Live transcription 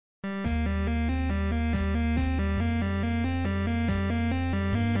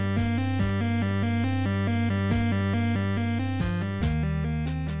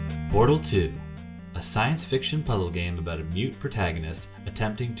Portal 2, a science fiction puzzle game about a mute protagonist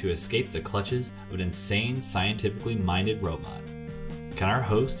attempting to escape the clutches of an insane, scientifically minded robot. Can our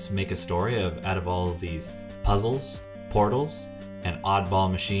hosts make a story out of all of these puzzles, portals, and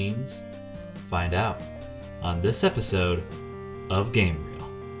oddball machines? Find out on this episode of Game Reel.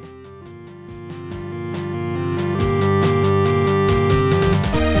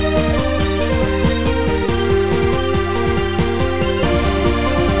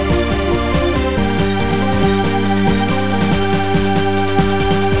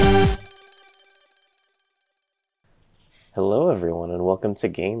 Hello everyone and welcome to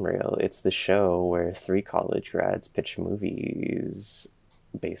Game Reel. It's the show where three college grads pitch movies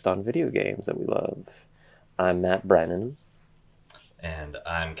based on video games that we love. I'm Matt Brennan. And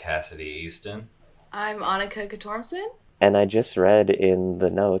I'm Cassidy Easton. I'm Annika Katormson. And I just read in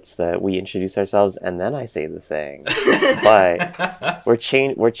the notes that we introduce ourselves and then I say the thing. But we're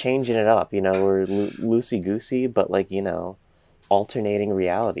changing it up, we're loosey-goosey, but alternating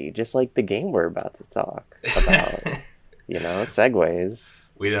reality, just like the game we're about to talk about. Segues.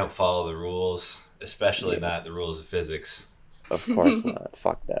 We don't follow the rules, especially not the rules of physics. Of course not.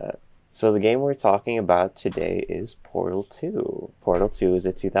 Fuck that. So the game we're talking about today is Portal 2. Portal 2 is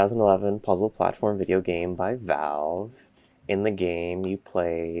a 2011 puzzle platform video game by Valve. In the game, you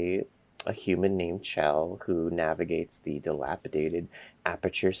play a human named Chell who navigates the dilapidated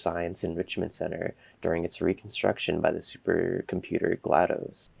Aperture Science Enrichment Center during its reconstruction by the supercomputer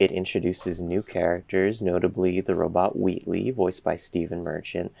GLaDOS. It introduces new characters, notably the robot Wheatley, voiced by Stephen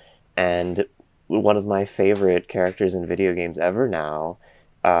Merchant, and one of my favorite characters in video games ever now,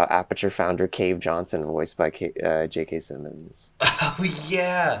 Aperture founder Cave Johnson, voiced by J.K. Simmons. Oh,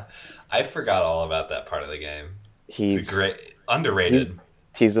 yeah! I forgot all about that part of the game. He's a great, underrated.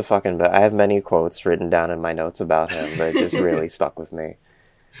 He's the fucking best. I have many quotes written down in my notes about him, but it just really stuck with me.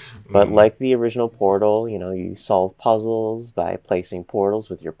 But like the original Portal, you solve puzzles by placing portals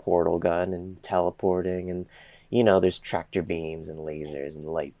with your portal gun and teleporting, and there's tractor beams and lasers and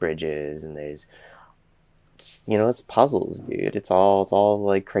light bridges, and there's it's puzzles, dude. It's all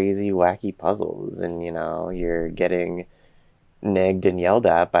like crazy wacky puzzles, and you're getting negged and yelled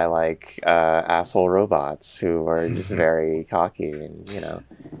at by asshole robots who are just very cocky, and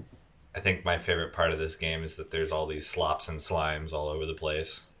I think my favorite part of this game is that there's all these slops and slimes all over the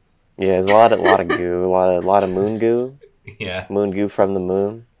place. Yeah, there's a lot of goo, a lot of moon goo. Yeah, moon goo from the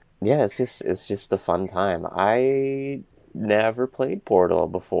moon. Yeah, it's just a fun time. I never played Portal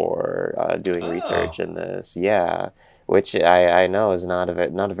before doing research in this. Yeah, which I know is not a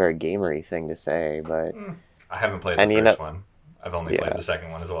very gamery thing to say, but I haven't played the first one. I've only played the second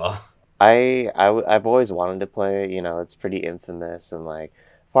one as well. I've always wanted to play it. It's pretty infamous, and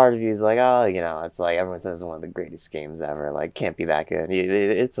part of you is it's everyone says it's one of the greatest games ever. Can't be that good.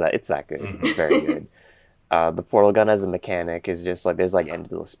 It's that good. It's very good. The portal gun as a mechanic is just there's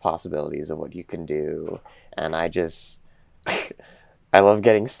endless possibilities of what you can do, and I just I love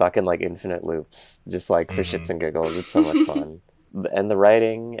getting stuck in infinite loops, just for shits and giggles. It's so much fun, and the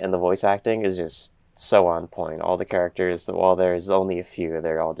writing and the voice acting is just so on point. All the characters, while there's only a few,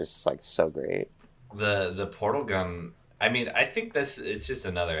 they're all just so great. The portal gun, I mean, I think it's just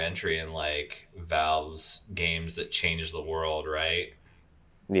another entry in Valve's games that change the world, right?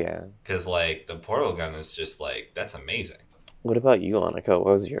 Yeah, because the portal gun is just that's amazing. What about you, Annika? What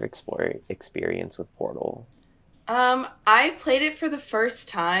was your experience with Portal? I played it for the first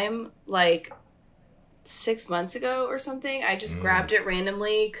time 6 months ago or something. I just grabbed it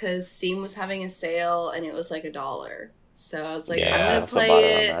randomly because Steam was having a sale and it was $1. So I was I'm gonna play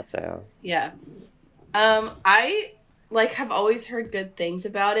it. On that sale. Yeah. I have always heard good things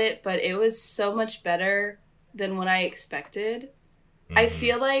about it, but it was so much better than what I expected. I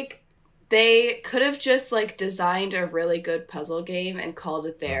feel they could have just designed a really good puzzle game and called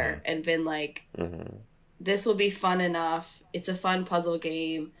it there and been this will be fun enough. It's a fun puzzle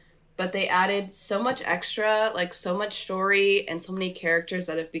game. But they added so much extra, so much story and so many characters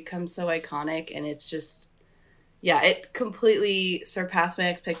that have become so iconic. And it's just, it completely surpassed my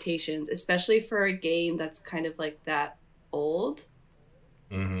expectations, especially for a game that's kind of that old.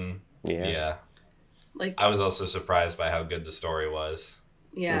 Mm-hmm. Yeah. I was also surprised by how good the story was.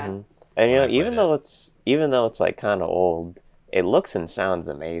 Yeah. Mm-hmm. And even though it's kind of old, it looks and sounds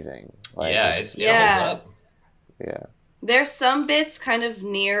amazing. It holds up. Yeah. There's some bits kind of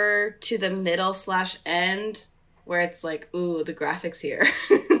near to the middle/end where it's ooh, the graphics here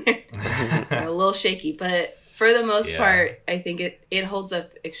are a little shaky, but for the most part, I think it holds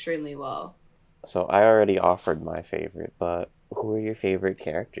up extremely well. So I already offered my favorite, but who are your favorite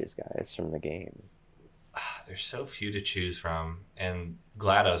characters, guys, from the game? there's so few to choose from, and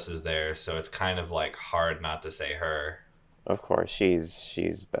GLaDOS is there, so it's kind of like hard not to say her. Of course,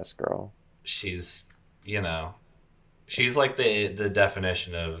 she's best girl. She's, you know, she's like the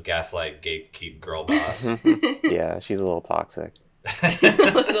definition of gaslight gatekeep girl boss. Yeah, she's a little toxic.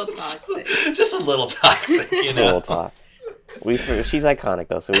 A little toxic. Just a little toxic, you A know. little toxic. She's iconic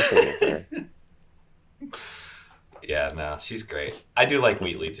though, so we forgive her. Yeah, no, she's great. I do like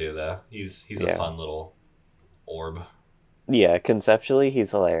Wheatley too, though. He's a Yeah. fun little orb. Yeah, conceptually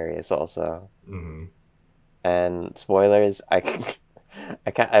he's hilarious also. Hmm. And spoilers, I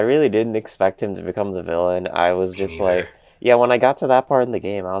really didn't expect him to become the villain. I was just like, yeah, when I got to that part in the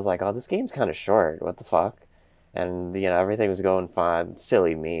game, I was like, oh, this game's kind of short. What the fuck? And, you know, everything was going fine.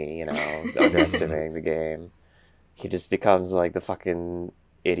 Silly me, you know, underestimating the game. He just becomes, like, the fucking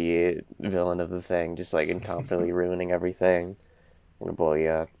idiot villain of the thing, just, like, incompetently ruining everything. Gonna blow you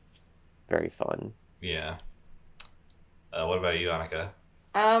up. Very fun. Yeah. What about you, Annika?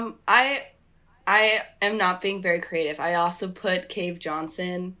 I am not being very creative. I also put Cave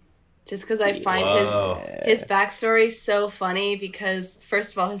Johnson just because I find Whoa. his backstory so funny because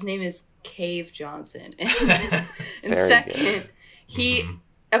first of all, his name is Cave Johnson. And Very second, good. he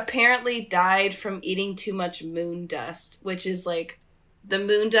apparently died from eating too much moon dust, which is like the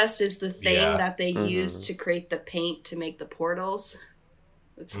moon dust is the thing Yeah. that they use to create the paint to make the portals.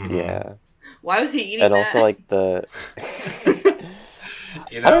 It's like, Yeah. why was he eating And that? also, like, the...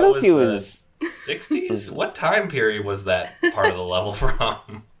 You know, I don't know it if he the was... 60s? What time period was that part of the level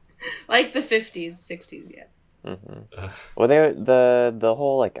from? Like the 50s, 60s, yeah. Well, the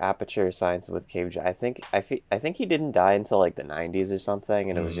whole like aperture science with Cave. I think he didn't die until like the 90s or something,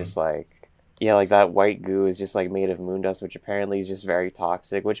 and it was just like, yeah, like that white goo is just like made of moon dust, which apparently is just very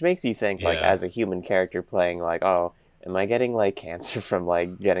toxic, which makes you think like Yeah. as a human character playing like, oh, am I getting like cancer from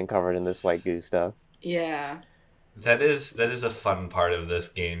like getting covered in this white goo stuff? Yeah. That is a fun part of this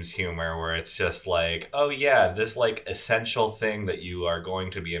game's humor, where it's just like, oh yeah, this like essential thing that you are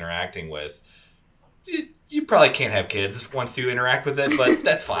going to be interacting with. You probably can't have kids once you interact with it, but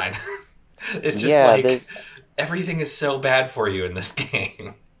that's fine. It's just like everything is so bad for you in this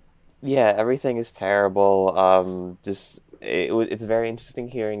game. Yeah, everything is terrible. It's very interesting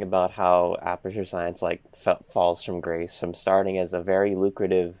hearing about how Aperture Science like falls from grace from starting as a very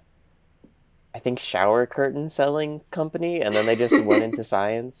lucrative, I think, shower curtain selling company, and then they just went into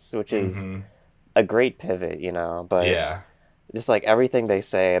science, which is a great pivot, you know. But Yeah. just like everything they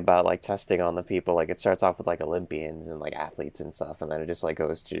say about like testing on the people, like it starts off with like Olympians and like athletes and stuff, and then it just like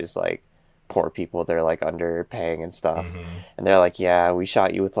goes to just like poor people they're like underpaying and stuff, and they're like, yeah, we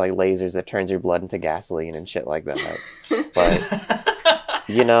shot you with like lasers that turns your blood into gasoline and shit like that. But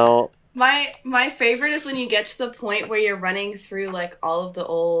you know, My favorite is when you get to the point where you're running through like all of the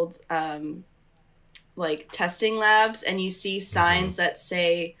old like testing labs and you see signs that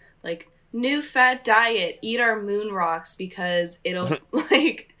say like new fat diet, eat our moon rocks because it'll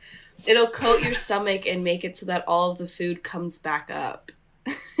like it'll coat your stomach and make it so that all of the food comes back up.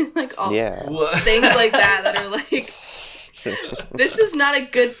 Like all things like that are like this is not a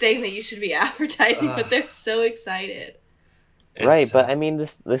good thing that you should be advertising, but they're so excited. Right, but I mean,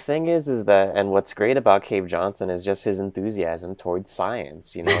 the thing is that, and what's great about Cave Johnson is just his enthusiasm towards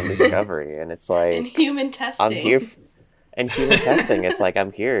science, you know, and discovery, and it's like And human testing. I'm here, and human testing. It's like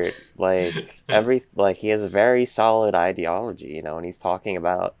I'm here, like he has a very solid ideology, you know, and he's talking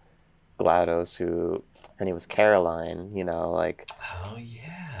about GLaDOS, who her name was Caroline, you know, like Oh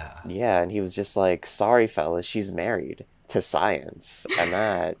yeah. yeah, and he was just like, sorry, fellas, she's married to science, and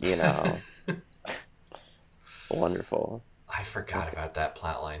that, you know, wonderful. I forgot about that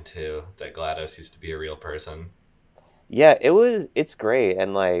plotline too. That GLaDOS used to be a real person. Yeah, it's great,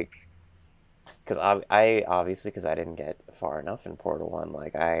 and like, because I obviously, because I didn't get far enough in Portal 1,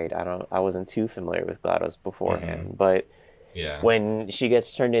 like I wasn't too familiar with GLaDOS beforehand, but Yeah. when she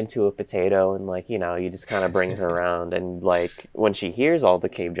gets turned into a potato and like, you know, you just kind of bring her around, and like when she hears all the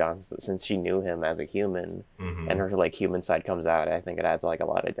Cave Johnson, since she knew him as a human, and her like human side comes out, I think it adds like a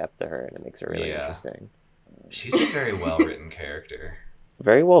lot of depth to her, and it makes her really interesting. She's a very well written character.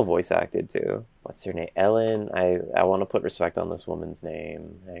 Very well voice acted too. What's her name? Ellen. I want to put respect on this woman's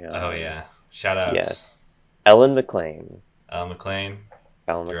name. Hang on. Oh yeah. Shout outs. Yes. Ellen McLean. McLean.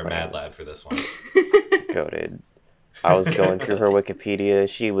 Ellen You're McLean. a mad lad for this one. Goated. I was going through her Wikipedia.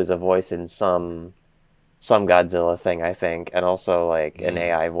 She was a voice in some Godzilla thing, I think, and also like an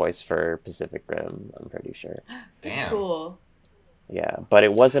AI voice for Pacific Rim, I'm pretty sure. That's Damn. cool. Yeah, but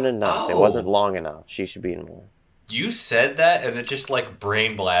it wasn't enough. It Oh. wasn't long enough. She should be in more. You said that, and it just like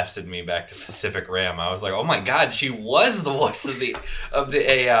brain blasted me back to Pacific Rim. I was like, "Oh my god, she was the voice of the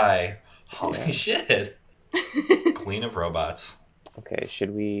AI." Holy shit! Queen of robots. Okay,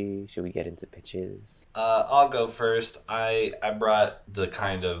 should we get into pitches? I'll go first. I brought the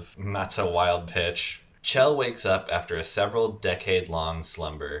kind of not so wild pitch. Chell wakes up after a several decade-long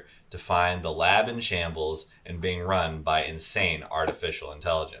slumber to find the lab in shambles and being run by insane artificial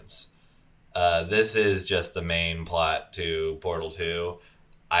intelligence. This is just the main plot to Portal 2.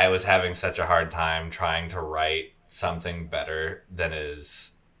 I was having such a hard time trying to write something better than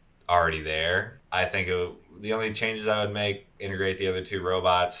is already there. I think the only changes I would make, integrate the other two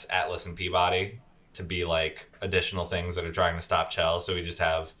robots, Atlas and Peabody, to be like additional things that are trying to stop Chell, so we just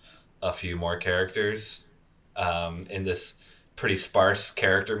have a few more characters in this pretty sparse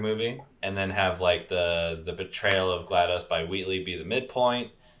character movie, and then have like the betrayal of GLaDOS by Wheatley be the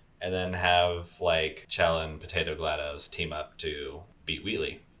midpoint, and then have like Chell and Potato GLaDOS team up to beat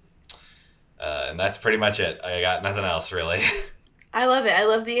Wheatley. And that's pretty much it. I got nothing else really. I love it. I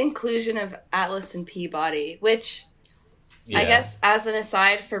love the inclusion of Atlas and Peabody, which I guess as an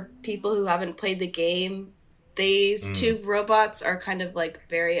aside for people who haven't played the game, these two robots are kind of like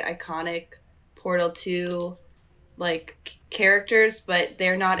very iconic Portal 2 like characters, but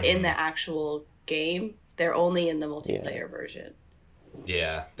they're not in the actual game. They're only in the multiplayer version.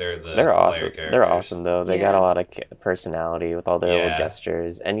 Yeah, they're awesome. They're awesome though. They got a lot of personality with all their little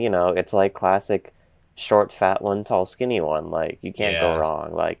gestures, and you know, it's like classic short, fat one, tall, skinny one. Like you can't go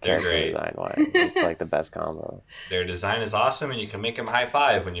wrong. Like character design wise, it's like the best combo. Their design is awesome, and you can make them high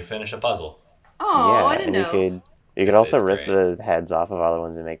five when you finish a puzzle. Oh, yeah, I didn't know. You could also rip the heads off of other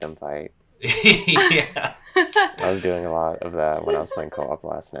ones and make them fight. Yeah, I was doing a lot of that when I was playing co-op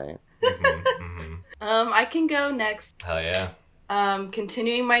last night. I can go next. Hell yeah.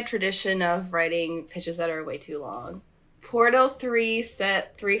 Continuing my tradition of writing pitches that are way too long. Portal 3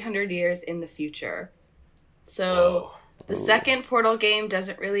 set 300 years in the future. So the second Portal game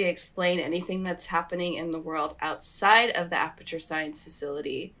doesn't really explain anything that's happening in the world outside of the Aperture Science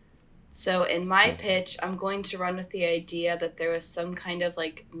Facility. So in my pitch, I'm going to run with the idea that there was some kind of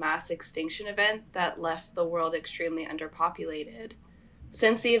like mass extinction event that left the world extremely underpopulated.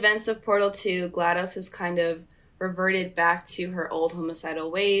 Since the events of Portal 2, GLaDOS has kind of reverted back to her old homicidal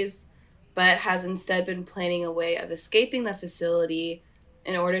ways, but has instead been planning a way of escaping the facility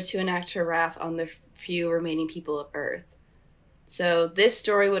in order to enact her wrath on the few remaining people of Earth. So this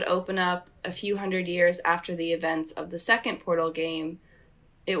story would open up a few hundred years after the events of the second Portal game.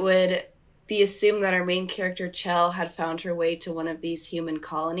 It would be assumed that our main character, Chell, had found her way to one of these human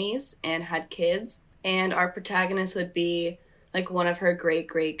colonies and had kids, and our protagonist would be like one of her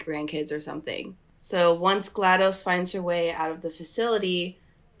great-great-grandkids or something. So once GLaDOS finds her way out of the facility,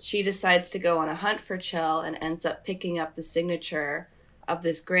 she decides to go on a hunt for Chell and ends up picking up the signature of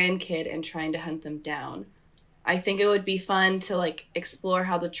this grandkid and trying to hunt them down. I think it would be fun to like explore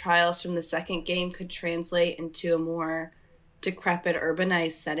how the trials from the second game could translate into a more decrepit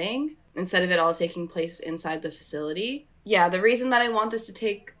urbanized setting instead of it all taking place inside the facility. Yeah, the reason that I want this to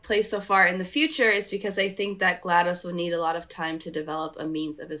take place so far in the future is because I think that GLaDOS will need a lot of time to develop a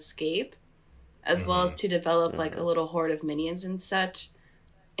means of escape, as well as to develop like a little horde of minions and such.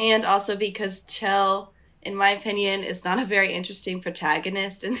 And also because Chell, in my opinion, is not a very interesting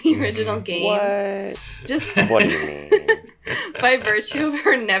protagonist in the original game. What? Just What do you mean? by virtue of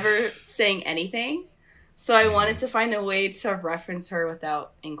her never saying anything. So I wanted to find a way to reference her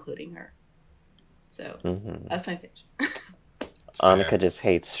without including her. So that's my pitch. Annika just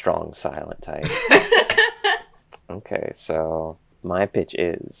hates strong silent types. Okay, so my pitch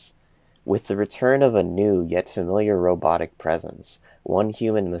is, with the return of a new yet familiar robotic presence, one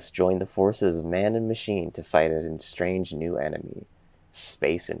human must join the forces of man and machine to fight a strange new enemy,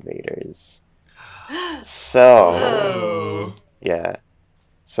 space invaders. So, yeah.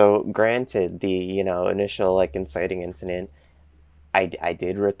 So, granted, the, initial, inciting incident, I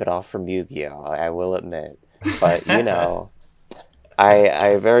did rip it off from Yu-Gi-Oh! I will admit. But,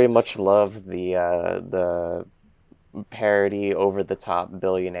 I very much love the parody over-the-top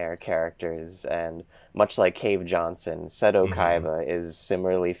billionaire characters, and much like Cave Johnson, Seto Kaiba is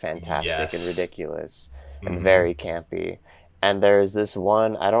similarly fantastic and ridiculous and very campy. And there's this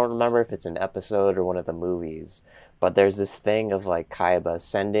one, I don't remember if it's an episode or one of the movies, but there's this thing of Kaiba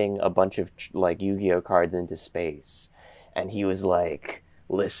sending a bunch of Yu-Gi-Oh cards into space, and he was like,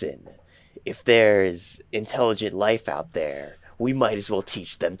 listen, if there's intelligent life out there, we might as well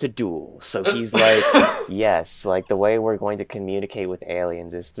teach them to duel. So he's like, yes, the way we're going to communicate with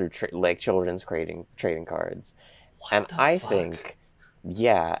aliens is through children's trading cards. And I think,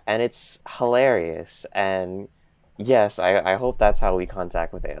 and it's hilarious. And yes, I hope that's how we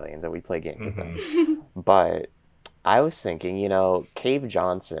contact with aliens, and we play games with them. But I was thinking, Cave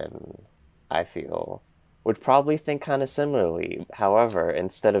Johnson, I feel, would probably think kind of similarly. However,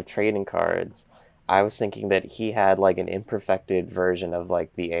 instead of trading cards, I was thinking that he had like an imperfected version of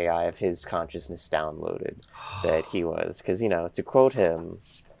like the AI of his consciousness downloaded that he was. Because, to quote him,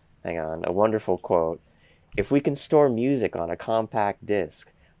 hang on, a wonderful quote: "If we can store music on a compact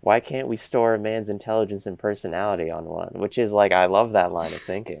disc, why can't we store a man's intelligence and personality on one?" Which is like, I love that line of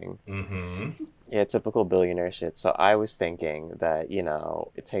thinking. Mm-hmm. Yeah, typical billionaire shit. So I was thinking that,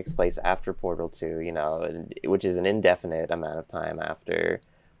 it takes place after Portal 2, which is an indefinite amount of time after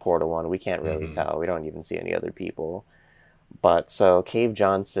Portal 1. We can't really tell. We don't even see any other people. But so Cave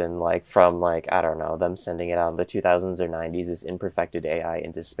Johnson, like from like, I don't know, them sending it out in the 2000s or 90s, this imperfected AI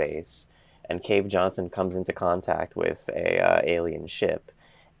into space. And Cave Johnson comes into contact with a alien ship.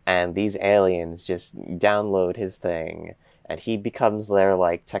 And these aliens just download his thing, and he becomes their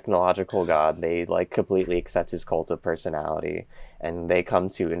like technological god. They like completely accept his cult of personality, and they come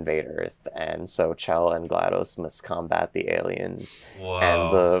to invade Earth. And so Chell and GLaDOS must combat the aliens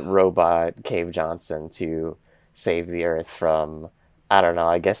and the robot Cave Johnson to save the Earth from, I don't know,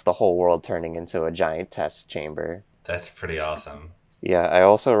 I guess the whole world turning into a giant test chamber. That's pretty awesome. Yeah, I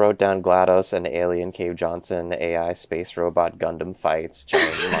also wrote down GLaDOS and alien Cave Johnson AI space robot Gundam fights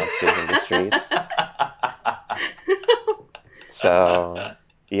giant monsters in the streets. So,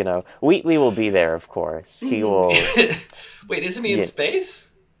 Wheatley will be there, of course. He will... Wait, isn't he in space?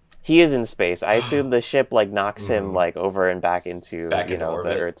 He is in space. I assume the ship like knocks him like over and back into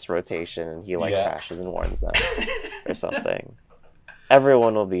the Earth's rotation, and he crashes and warns them or something.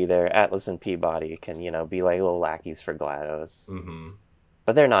 Everyone will be there. Atlas and Peabody can, be like little lackeys for GLaDOS. Mm-hmm.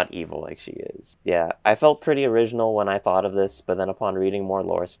 But they're not evil like she is. Yeah, I felt pretty original when I thought of this, but then upon reading more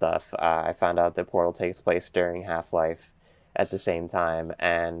lore stuff, I found out that Portal takes place during Half-Life at the same time,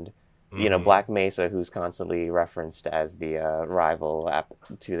 and, Black Mesa, who's constantly referenced as the rival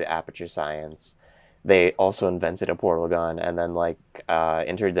to the Aperture Science, they also invented a portal gun, and then,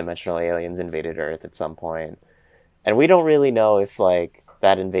 interdimensional aliens invaded Earth at some point. And we don't really know if,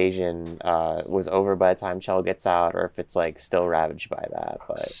 that invasion was over by the time Chell gets out, or if it's, still ravaged by that.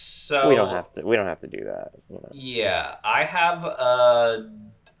 But so, we don't have to do that. Yeah, I have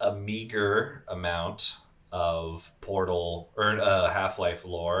a meager amount of Portal or Half-Life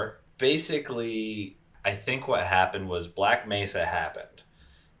lore. Basically, I think what happened was Black Mesa happened.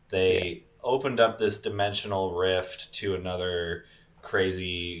 They opened up this dimensional rift to another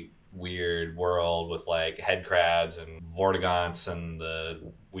crazy weird world with head crabs and vortigaunts and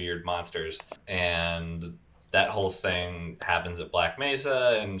the weird monsters, and that whole thing happens at Black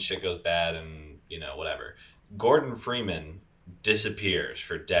Mesa and shit goes bad and whatever. Gordon Freeman disappears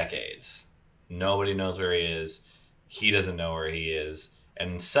for decades. Nobody knows where he is. He doesn't know where he is,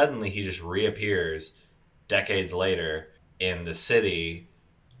 and suddenly he just reappears decades later in the city,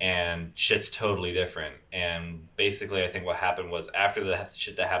 and shit's totally different. And basically, I think what happened was after the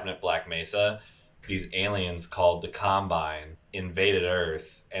shit that happened at Black Mesa, these aliens called the Combine invaded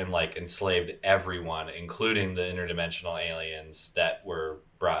Earth and enslaved everyone, including the interdimensional aliens that were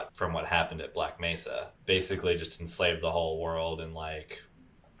brought from what happened at Black Mesa. Basically, just enslaved the whole world and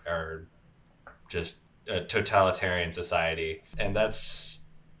are just a totalitarian society. And that's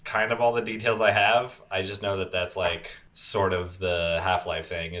kind of all the details I have. I just know that that's sort of the Half-Life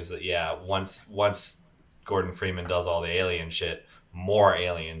thing, is that once Gordon Freeman does all the alien shit, more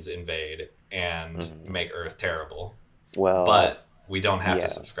aliens invade and make Earth terrible. Well, but we don't have to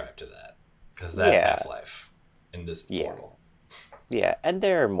subscribe to that, because that's Half-Life in this Portal. Yeah, and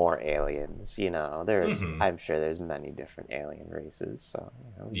there are more aliens, there's I'm sure there's many different alien races, so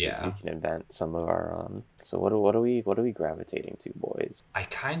we can invent some of our own. So what are we gravitating to, boys? I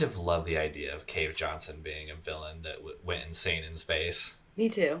kind of love the idea of Cave Johnson being a villain that went insane in space. Me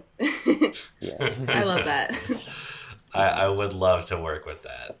too. Yeah. I love that. I would love to work with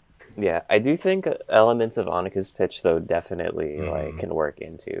that. Yeah, I do think elements of Annika's pitch, though, definitely can work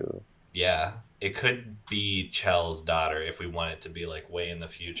into. Yeah, it could be Chell's daughter if we want it to be way in the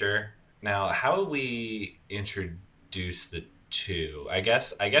future. Now, how would we introduce the two? I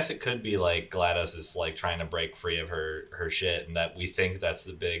guess it could be GLaDOS is trying to break free of her shit, and that we think that's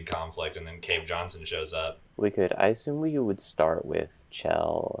the big conflict, and then Cave Johnson shows up. I assume we would start with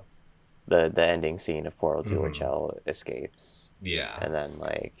Chell, the ending scene of Portal 2 where Chell escapes. Yeah. And then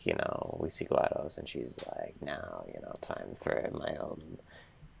we see GLaDOS and she's now, time for my own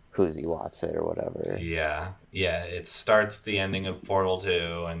Whoosie Watson or whatever. Yeah. It starts the ending of Portal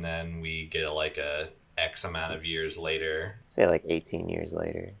 2, and then we get a X amount of years later. Say 18 years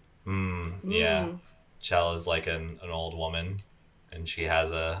later. Yeah. Chell is an old woman, and she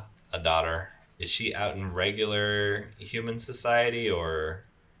has a daughter. Is she out in regular human society, or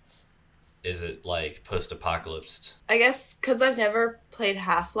is it like post-apocalypse? I guess because I've never played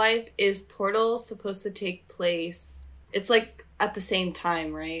Half-Life, is Portal supposed to take place? It's like at the same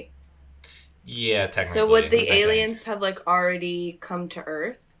time, right? Yeah, technically. So would the aliens have like already come to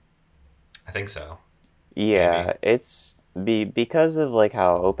Earth? I think so. Yeah, Maybe. it's because of like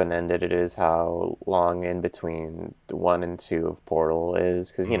how open-ended it is, how long in between 1 and 2 of Portal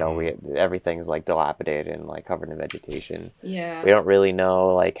is, because you know everything's like dilapidated and like covered in vegetation. Yeah. We don't really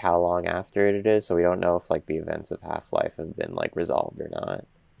know like how long after it is, so we don't know if like the events of Half-Life have been like resolved or not.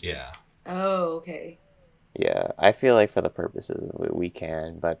 Yeah. Oh, okay. Yeah, I feel like for the purposes of it, we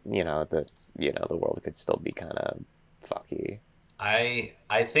can, but the world could still be kind of fucky. I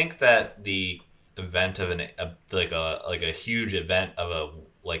think that the event of a huge event of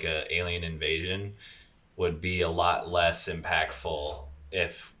a alien invasion would be a lot less impactful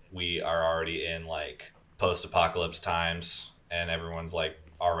if we are already in like post-apocalypse times and everyone's like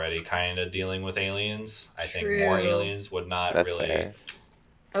already kind of dealing with aliens. I think more True. aliens would not That's really fair.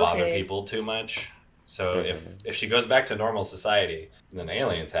 bother Okay. people too much. So Mhm. if she goes back to normal society, then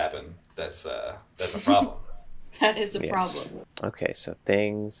aliens happen. That's a problem. That is a Yeah. problem. Okay, so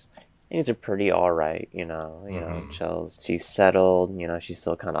things are pretty all right, she's settled, she's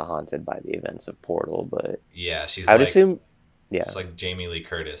still kind of haunted by the events of Portal, but Yeah, she's I would like assume, yeah, she's like Jamie Lee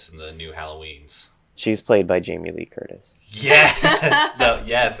Curtis in the new Halloweens. she's played by Jamie Lee Curtis, Yes, no,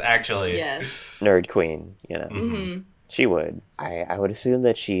 yes, actually. Yes. nerd queen, Mm-hmm. she would. I would assume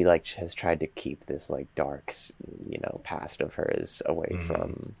that she like has tried to keep this like dark, past of hers away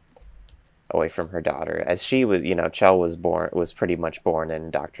from her daughter, as she was, Chell was pretty much born and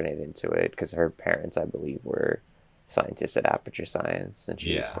indoctrinated into it because her parents, I believe, were scientists at Aperture Science, and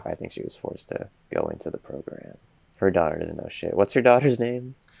I think she was forced to go into the program. Her daughter doesn't know shit. What's her daughter's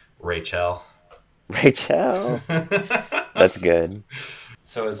name? Rachel. Rachel. That's good.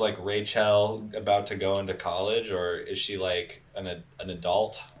 So is like Rachel about to go into college, or is she like an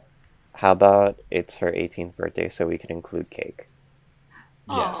adult? How about it's her 18th birthday, so we can include cake.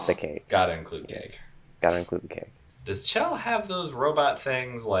 Yes, The cake. Gotta include cake. Gotta include the cake. Does Chell have those robot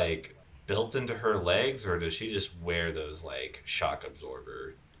things like built into her legs, or does she just wear those like shock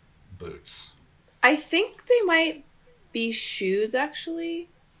absorber boots? I think they might be shoes, actually.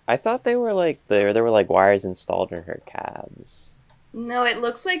 I thought they were like there were like wires installed in her calves. No, it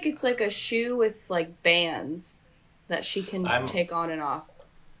looks like it's like a shoe with like bands that she can take on and off.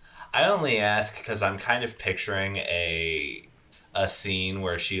 I only ask because I'm kind of picturing a scene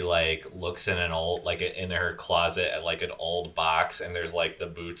where she like looks in an old like in her closet at like an old box, and there's like the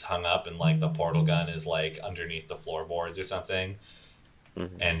boots hung up, and like the portal gun is like underneath the floorboards or something,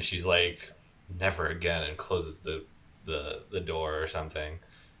 and she's like, never again, and closes the door or something.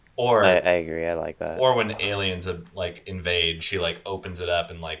 Or I agree. I like that. or when aliens like invade, she like opens it up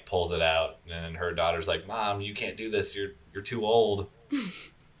and like pulls it out, and her daughter's like, "Mom, you can't do this. You're too old."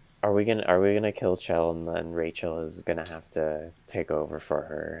 Are we gonna kill Chell, and then Rachel is gonna have to take over for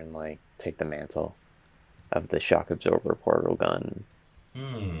her and like take the mantle of the shock absorber portal gun?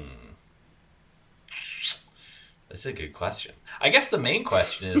 That's a good question. I guess the main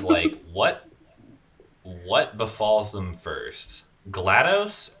question is like what befalls them first?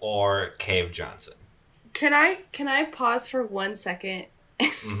 GLaDOS or Cave Johnson? Can I pause for 1 second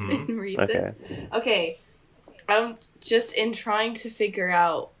and read this? Okay. I'm just in trying to figure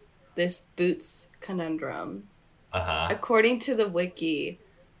out this boots conundrum. According to the wiki,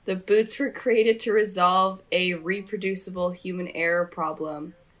 the boots were created to resolve a reproducible human error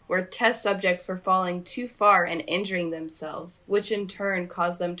problem where test subjects were falling too far and injuring themselves, which in turn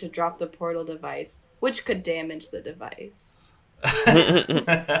caused them to drop the portal device, which could damage the device.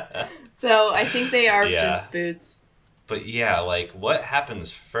 So I think they are just boots. But yeah, like what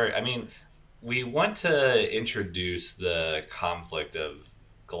happens first? I mean, we want to introduce the conflict of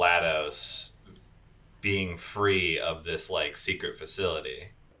GLaDOS being free of this like secret facility.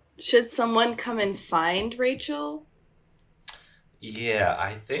 Should someone come and find Rachel? Yeah,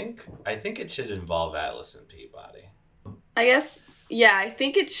 I think it should involve Allison Peabody. I guess, yeah, I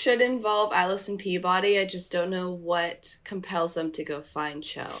think it should involve Allison Peabody. I just don't know what compels them to go find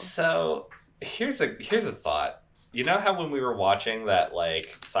Chell. So here's a thought. You know how when we were watching that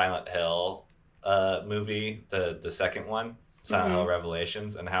like Silent Hill movie, the second one, Silent Hill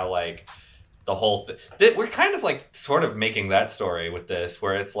Revelations, and how like the whole thing, we're kind of like sort of making that story with this,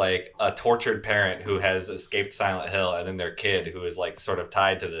 where it's like a tortured parent who has escaped Silent Hill, and then their kid who is like sort of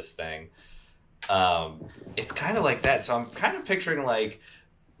tied to this thing. It's kind of like that. So I'm kind of picturing like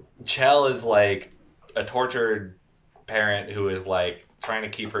Chell is like a tortured parent who is like trying to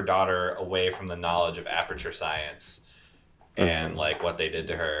keep her daughter away from the knowledge of Aperture Science and like what they did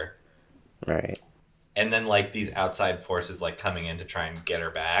to her. Right. And then like these outside forces like coming in to try and get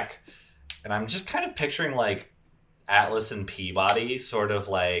her back. And I'm just kind of picturing like Atlas and Peabody sort of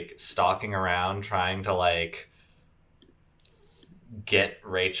like stalking around trying to like get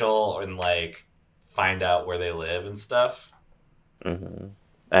Rachel and like find out where they live and stuff. Mm-hmm.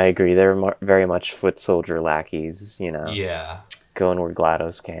 I agree. They're very much foot soldier lackeys, you know, Yeah. going where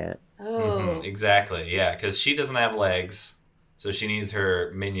GLaDOS can't. Oh. Exactly. Yeah, because she doesn't have legs, so she needs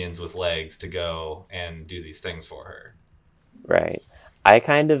her minions with legs to go and do these things for her. Right. I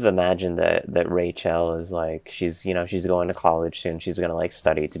kind of imagine that Rachel is like she's going to college soon. She's gonna like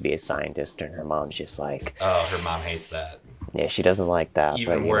study to be a scientist, and her mom's just like, Oh, her mom hates that. yeah, she doesn't like that.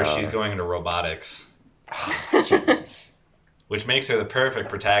 Even but, worse, she's going into robotics, Jesus. which makes her the perfect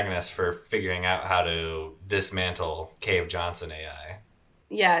protagonist for figuring out how to dismantle Cave Johnson AI.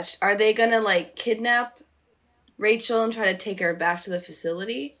 Yeah, are they gonna like kidnap Rachel and try to take her back to the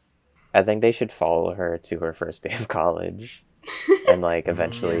facility? I think they should follow her to her first day of college, and like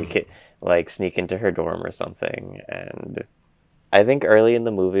eventually like sneak into her dorm or something. And I think early in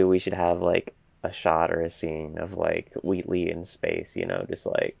the movie we should have like a shot or a scene of like Wheatley in space, you know, just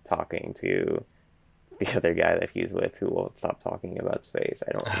like talking to the other guy that he's with who won't stop talking about space.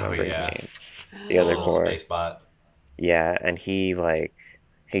 I don't remember his name. The other Little core. space bot. Yeah, and he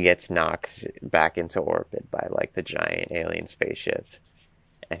gets knocked back into orbit by like the giant alien spaceship.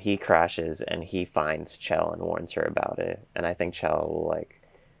 And he crashes and he finds Chell and warns her about it. And I think Chell will like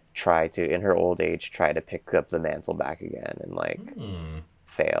try to, in her old age, try to pick up the mantle back again and like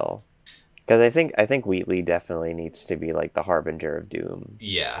fail. Because I think Wheatley definitely needs to be like the harbinger of doom.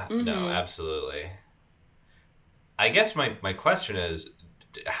 Yeah, no, absolutely. I guess my question is,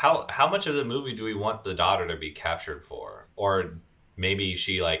 how much of the movie do we want the daughter to be captured for? Or maybe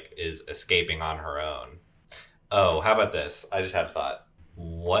she like is escaping on her own. Oh, how about this? I just had a thought.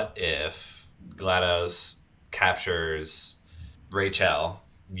 What if GLaDOS captures Rachel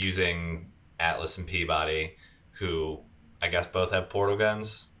using Atlas and Peabody, who I guess both have portal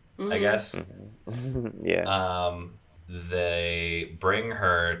guns, I guess? Yeah. They bring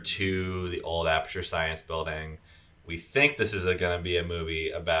her to the old Aperture Science building. We think this is going to be a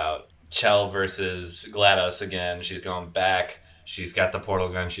movie about Chell versus GLaDOS again. She's going back. She's got the portal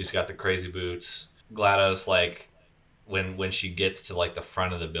gun. She's got the crazy boots. GLaDOS, like, when she gets to, like, the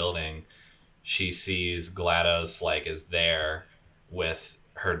front of the building, she sees GLaDOS, like, is there with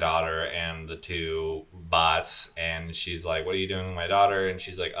her daughter and the two bots, and she's like, what are you doing with my daughter? And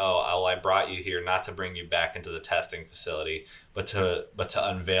she's like, oh, I brought you here not to bring you back into the testing facility, but to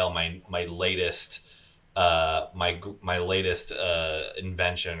unveil my latest my latest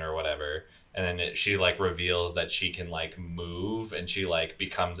invention or whatever. And then she like reveals that she can like move, and she like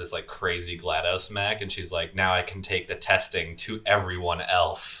becomes this like crazy GLaDOS mech, and she's like, now I can take the testing to everyone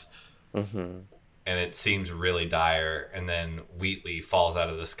else. And it seems really dire. And then Wheatley falls out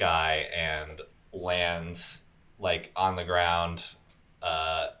of the sky and lands like on the ground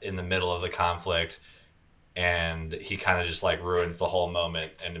in the middle of the conflict. And he kind of just like ruins the whole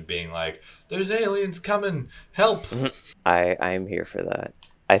moment and being like, there's aliens coming, help. I'm here for that.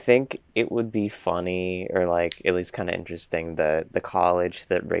 I think it would be funny, or like at least kind of interesting, that the college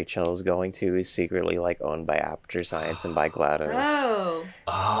that Rachel's going to is secretly like owned by Aperture Science and by GLaDOS.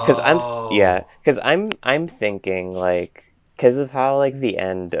 Because I'm thinking like, because of how like the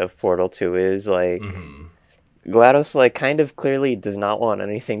end of Portal 2 is like, GLaDOS like kind of clearly does not want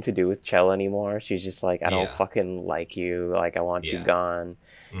anything to do with Chell anymore. She's just like, I don't fucking like you, like I want you gone,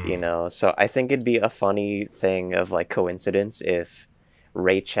 you know. So I think it'd be a funny thing of like coincidence if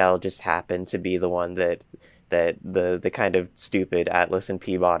Rachel just happened to be the one that the kind of stupid Atlas and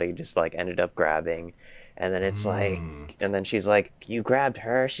Peabody just like ended up grabbing. And then it's like, and then she's like, you grabbed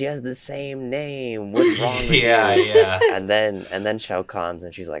her, she has the same name, what's wrong with you? And then Chell comes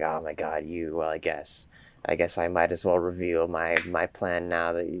and she's like, oh my god, well, I guess I might as well reveal my plan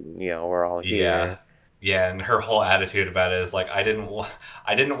now that you know we're all here. Yeah, and her whole attitude about it is like, I didn't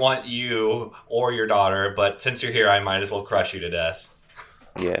want you or your daughter, but since you're here, I might as well crush you to death.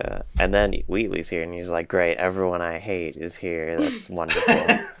 Yeah, and then Wheatley's here, and he's like, great, everyone I hate is here. That's wonderful.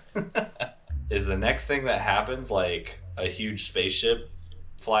 Is the next thing that happens like a huge spaceship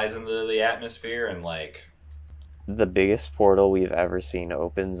flies into the atmosphere and like... The biggest portal we've ever seen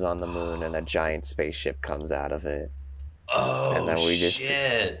opens on the moon, and a giant spaceship comes out of it. Oh, and then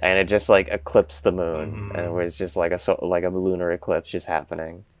shit. And it just like eclipsed the moon, and it was just like a lunar eclipse just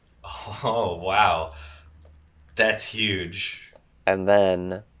happening. Oh, wow. That's huge. And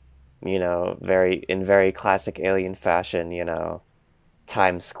then, you know, in very classic Alien fashion, you know,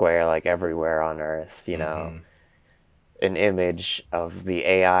 Times Square, like everywhere on Earth, you know, an image of the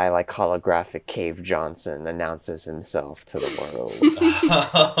AI like holographic Cave Johnson announces himself to the world.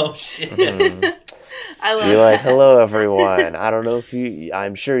 Oh shit! I love You're like, that. hello everyone. I don't know if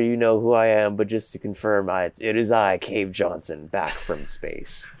I'm sure you know who I am, but just to confirm, it is I, Cave Johnson, back from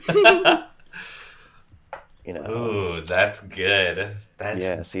space. You know. Ooh, that's good. That's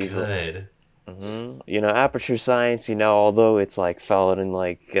Yes, he's good. You know, Aperture Science, you know, although it's like fallen in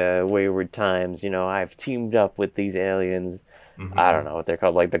like wayward times, you know, I've teamed up with these aliens. I don't know what they're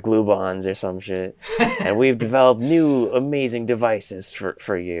called, like the Glubons or some shit. And we've developed new amazing devices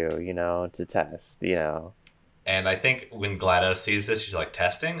for you, you know, to test, you know. And I think when GLaDOS sees this, she's like,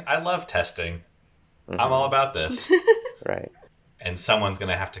 testing? I love testing. I'm all about this. Right. And someone's going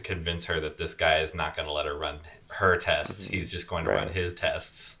to have to convince her that this guy is not going to let her run her tests. He's just going to run his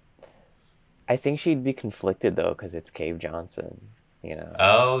tests. I think she'd be conflicted though, because it's Cave Johnson, you know.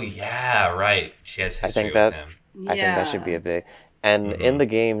 Oh, yeah, right. She has history with him. I think that should be a big... And in the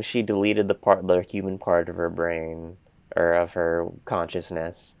game, she deleted the human part of her brain, or of her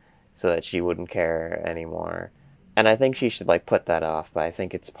consciousness, so that she wouldn't care anymore. And I think she should, like, put that off, but I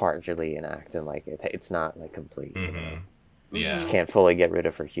think it's partially an act, and, like, it's not, like, complete. You know? Yeah. She can't fully get rid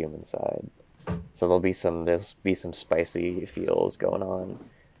of her human side. So there'll be some spicy feels going on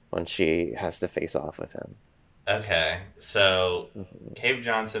when she has to face off with him. Okay, so Cave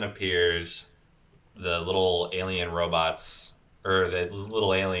Johnson appears. The little alien robots, or the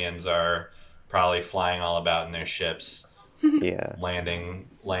little aliens, are probably flying all about in their ships, Yeah. landing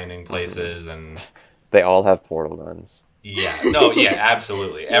places, and They all have portal guns. yeah, no, yeah,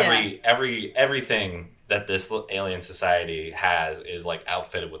 absolutely. Everything that this alien society has is like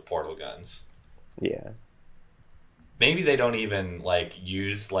outfitted with portal guns. Yeah. Maybe they don't even like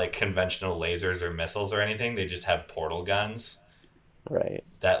use like conventional lasers or missiles or anything. They just have portal guns. Right.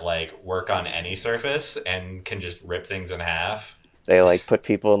 That like work on any surface and can just rip things in half. They like put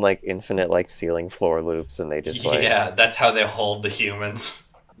people in like infinite like ceiling floor loops, and they just like... Yeah, that's how they hold the humans.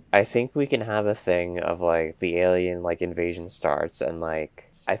 I think we can have a thing of like the alien like invasion starts, and like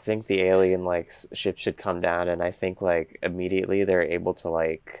I think the alien like ship should come down, and I think like immediately they're able to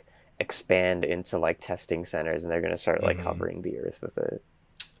like expand into like testing centers, and they're gonna start like covering the earth with it.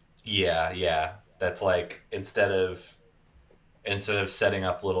 Yeah. That's like instead of setting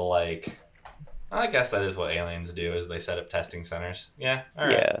up little like, I guess that is what aliens do, is they set up testing centers. Yeah, all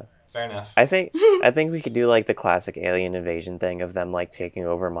right. Yeah. Fair enough. I think we could do like the classic alien invasion thing of them like taking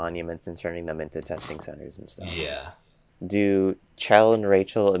over monuments and turning them into testing centers and stuff. Yeah. Do Chell and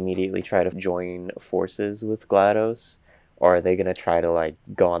Rachel immediately try to join forces with GLaDOS, or are they gonna try to like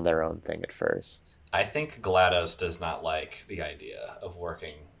go on their own thing at first? I think GLaDOS does not like the idea of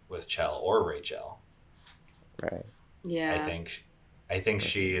working with Chell or Rachel. Right. Yeah. I think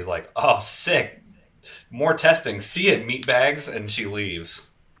she is like, oh, sick. More testing. See it, meatbags, and she leaves.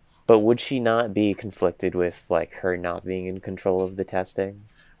 But would she not be conflicted with like her not being in control of the testing?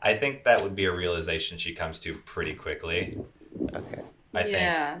 I think that would be a realization she comes to pretty quickly. Okay. I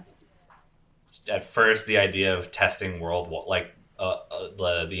think at first the idea of testing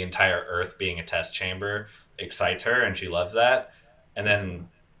the entire Earth being a test chamber excites her, and she loves that. And then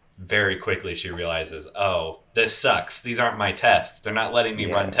very quickly she realizes, oh, this sucks. These aren't my tests. They're not letting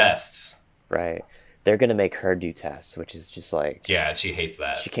me run tests. Right. They're gonna make her do tests, which is just like... Yeah, she hates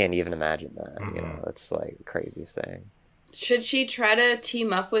that. She can't even imagine that, you know? It's like the craziest thing. Should she try to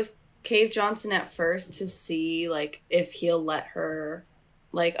team up with Cave Johnson at first to see, like, if he'll let her...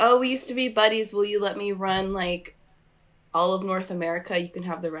 Like, oh, we used to be buddies. Will you let me run, like, all of North America? You can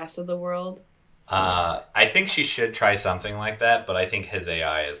have the rest of the world. I think she should try something like that, but I think his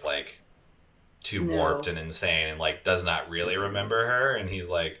AI is, like, too warped and insane and, like, does not really remember her. And he's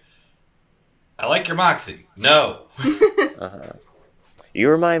like, I like your moxie. No. You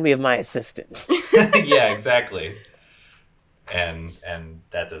remind me of my assistant. Yeah, exactly. And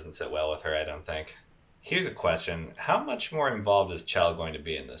that doesn't sit well with her, I don't think. Here's a question. How much more involved is Chell going to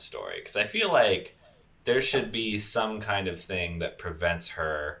be in this story? Because I feel like there should be some kind of thing that prevents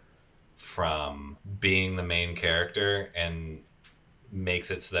her from being the main character and makes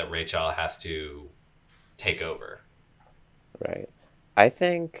it so that Rachel has to take over. Right. I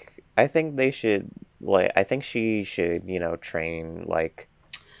think they should, like, I think she should, you know, train, like,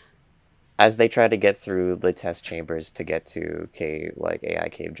 as they try to get through the test chambers to get to AI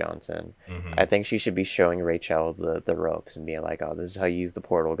Cave Johnson. I think she should be showing Rachel the ropes and being like, oh, this is how you use the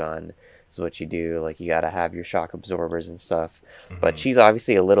portal gun. This is what you do. Like, you gotta have your shock absorbers and stuff. But she's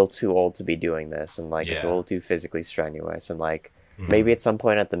obviously a little too old to be doing this, and, like, it's a little too physically strenuous, and, like, maybe at some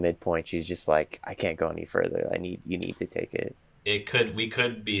point at the midpoint, she's just like, I can't go any further. You need to take it. we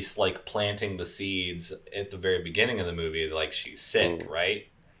could be like planting the seeds at the very beginning of the movie, like she's sick, right?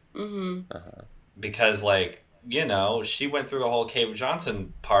 Mm-hmm. Because like, you know, she went through the whole Cave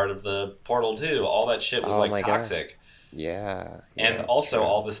Johnson part of the Portal 2. All that shit was like toxic. God. Yeah. And also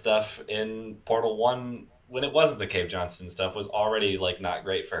all the stuff in Portal 1 when it wasn't the Cave Johnson stuff was already like not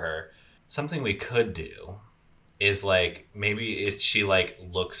great for her. Something we could do is like maybe she like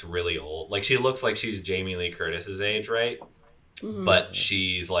looks really old. Like she looks like she's Jamie Lee Curtis's age, right? Mm-hmm. But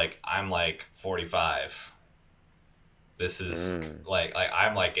she's like, I'm like 45. This is like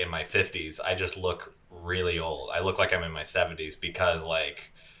I'm like in my 50s. I just look really old. I look like I'm in my 70s because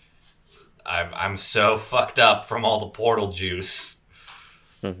like I'm so fucked up from all the Portal juice.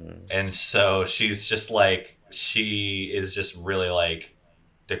 Mm-hmm. And so she's just like, she is just really like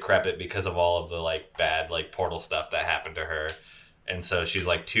decrepit because of all of the like bad like Portal stuff that happened to her. And so she's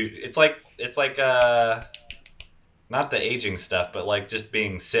like it's like not the aging stuff, but like just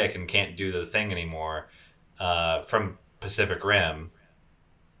being sick and can't do the thing anymore from Pacific Rim.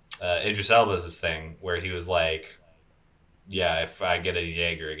 Idris Elba's this thing where he was like, yeah, if I get a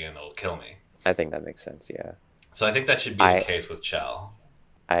Jaeger again, it'll kill me. I think that makes sense, yeah. So I think that should be the case with Chell.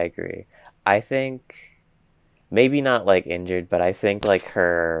 I agree. I think maybe not like injured, but I think like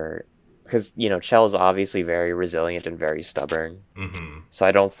her, because, you know, Chell's obviously very resilient and very stubborn. Mm-hmm. So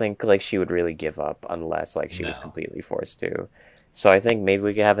I don't think like she would really give up unless like she was completely forced to. So I think maybe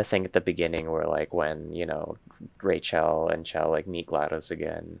we could have a thing at the beginning where like when, you know, Rachel and Chell like meet GLaDOS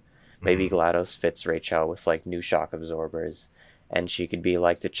again, maybe GLaDOS fits Rachel with like new shock absorbers, and she could be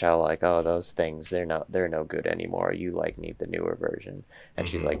like to Chell like, oh, those things, they're no good anymore. You like need the newer version. And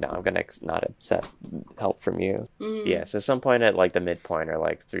she's like, no, I'm gonna not accept help from you. Yeah, so some point at like the midpoint or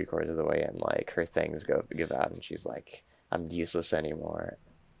like 3/4 of the way in, like her things give out and she's like, I'm useless anymore,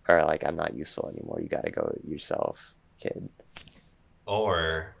 or like I'm not useful anymore. You gotta go yourself, kid.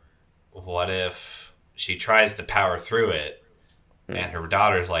 Or what if she tries to power through it and her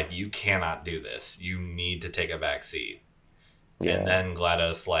daughter's like, you cannot do this. You need to take a back seat. Yeah. And then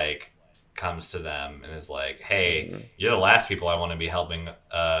GLaDOS like comes to them and is like, hey, you're the last people I want to be helping,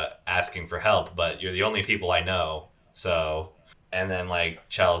 asking for help, but you're the only people I know. So, and then like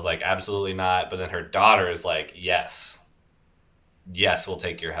Chell's like, absolutely not. But then her daughter is like, yes, we'll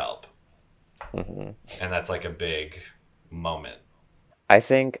take your help. And that's like a big moment. I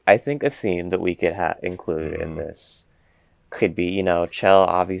think a theme that we could include in this could be, you know, Chell,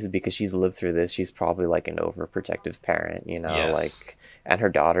 obviously, because she's lived through this, she's probably like an overprotective parent, you know, like, and her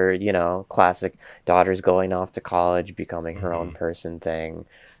daughter, you know, classic daughter's going off to college, becoming her own person thing.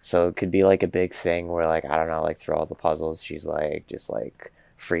 So it could be like a big thing where like, I don't know, like through all the puzzles, she's like, just like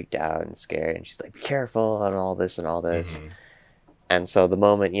freaked out and scared, and she's like, be careful and all this and all this. And so the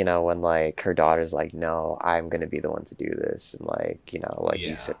moment, you know, when like her daughter's like, no, I'm going to be the one to do this. And like, you know, like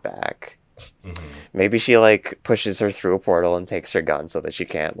you sit back. Maybe she like pushes her through a portal and takes her gun so that she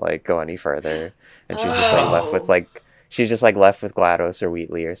can't like go any further. And she's just like left with like, she's just like left with GLaDOS or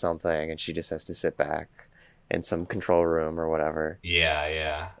Wheatley or something. And she just has to sit back in some control room or whatever.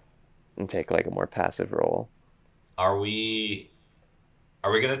 Yeah. And take like a more passive role. Are we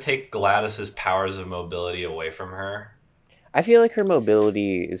going to take GLaDOS's powers of mobility away from her? I feel like her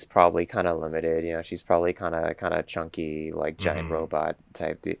mobility is probably kind of limited. You know, she's probably kind of chunky, like giant robot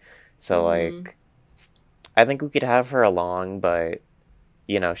type. So like, I think we could have her along, but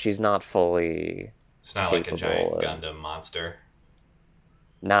you know, she's not fully. It's not like a giant Gundam monster.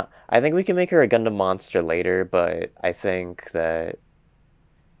 I think we can make her a Gundam monster later, but I think that,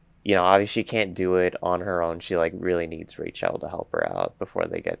 you know, obviously she can't do it on her own. She like really needs Rachel to help her out before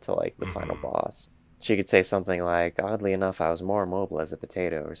they get to like the final boss. She could say something like, oddly enough, I was more mobile as a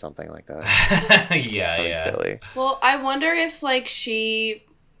potato, or something like that. Something silly. Well, I wonder if, like, she,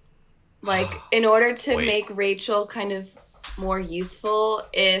 like, in order to make Rachel kind of more useful,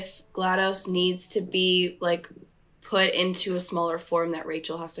 if GLaDOS needs to be, like, put into a smaller form that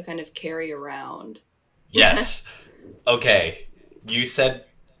Rachel has to kind of carry around. Yes. Okay. You said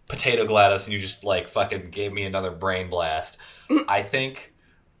potato GLaDOS and you just, like, fucking gave me another brain blast. I think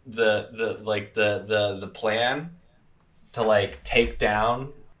the plan to like take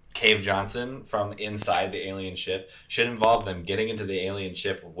down Cave Johnson from inside the alien ship should involve them getting into the alien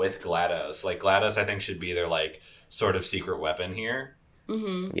ship with GLaDOS. Like GLaDOS, I think, should be their like sort of secret weapon here.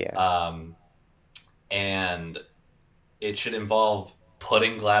 Yeah. And it should involve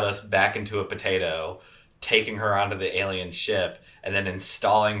putting GLaDOS back into a potato, taking her onto the alien ship, and then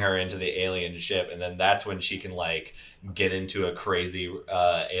installing her into the alien ship, and then that's when she can like get into a crazy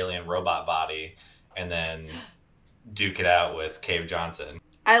alien robot body and then duke it out with Cave Johnson.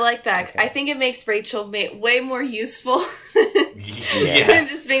 I like that. Okay. I think it makes Rachel way more useful than Yes.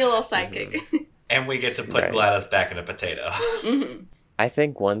 just being a little sidekick. And we get to put Right. GLaDOS back in a potato. Mm-hmm. I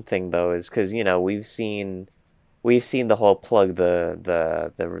think one thing though is because we've seen the whole plug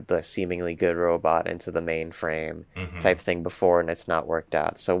the seemingly good robot into the mainframe Mhm. type thing before, and it's not worked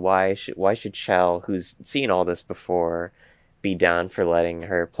out. So why should Chell, who's seen all this before, be down for letting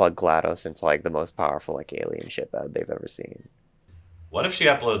her plug GLaDOS into like the most powerful like alien ship that they've ever seen? What if she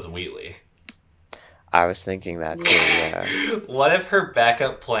uploads Wheatley? I was thinking that too. Yeah. What if her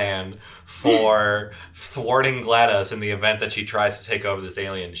backup plan for thwarting GLaDOS in the event that she tries to take over this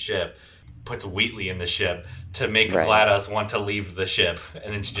alien ship puts Wheatley in the ship to make Right. GLaDOS want to leave the ship,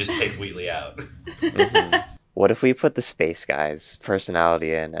 and then she just takes Wheatley out? Mhm. What if we put the space guy's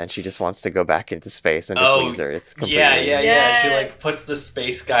personality in, and she just wants to go back into space and just leaves Earth completely? Yeah. She like Yes. puts the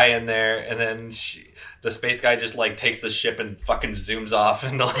space guy in there, and then the space guy just like takes the ship and fucking zooms off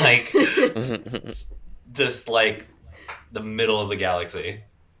into like this like the middle of the galaxy.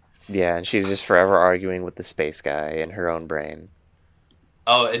 Yeah, and she's just forever arguing with the space guy in her own brain.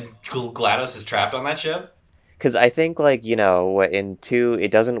 Oh, and GLaDOS is trapped on that ship? Because I think, like, in 2,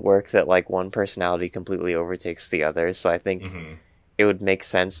 it doesn't work that, like, one personality completely overtakes the other, so I think Mm-hmm. it would make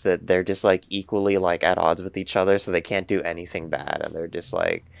sense that they're just, like, equally, like, at odds with each other, so they can't do anything bad, and they're just,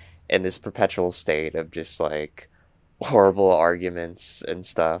 like, in this perpetual state of just, like, horrible arguments and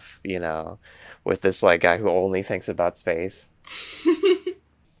stuff, with this, like, guy who only thinks about space.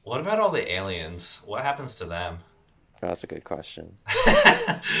 What about all the aliens? What happens to them? Oh, that's a good question.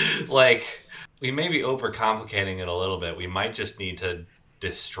 Like, we may be overcomplicating it a little bit. We might just need to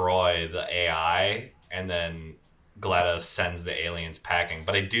destroy the AI, and then GLaDOS sends the aliens packing.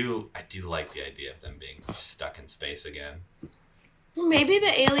 But I do like the idea of them being stuck in space again. Maybe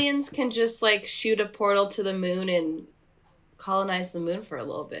the aliens can just like shoot a portal to the moon and colonize the moon for a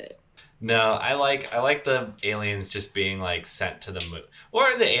little bit. No, I like the aliens just being like sent to the moon,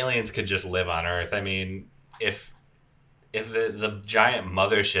 or the aliens could just live on Earth. I mean, if the giant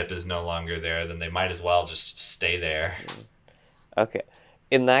mothership is no longer there, then they might as well just stay there. Okay.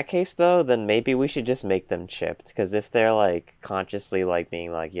 In that case, though, then maybe we should just make them chipped, because if they're, like, consciously, like,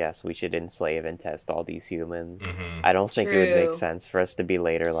 being like, yes, we should enslave and test all these humans, Mhm. I don't think it would make True. sense for us to be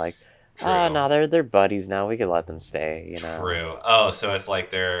later like, True. no, they're buddies now, we can let them stay, True. Oh, so it's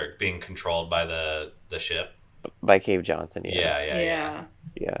like they're being controlled by the ship. By Cave Johnson, yes. Yeah.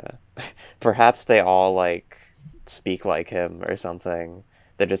 Yeah. Perhaps they all, like, speak like him or something.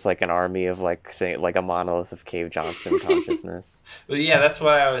 They're just, like, an army of, like, say, like a monolith of Cave Johnson consciousness. Well, yeah, that's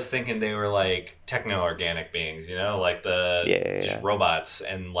why I was thinking they were like techno-organic beings, like the just Yeah. robots,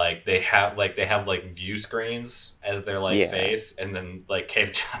 and like they have like view screens as their like Yeah. face, and then like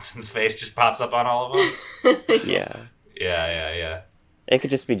Cave Johnson's face just pops up on all of them. Yeah. Yeah. It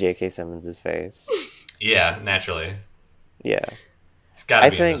could just be J.K. Simmons' face. Yeah, naturally. Yeah. It's gotta I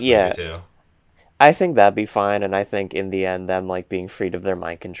be think, in this yeah. movie too. I think that'd be fine, and I think in the end, them, like, being freed of their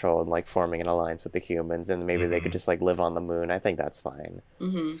mind control and, like, forming an alliance with the humans, and maybe they could just, like, live on the moon, I think that's fine.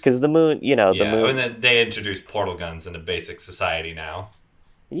 Mm-hmm. Because the moon, the Yeah, moon... and then they introduced portal guns into basic society now.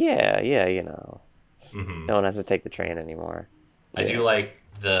 Yeah, Hmm. no one has to take the train anymore. I do like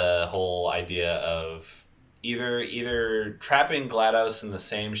the whole idea of either trapping GLaDOS in the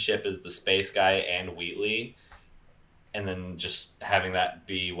same ship as the space guy and Wheatley, and then just having that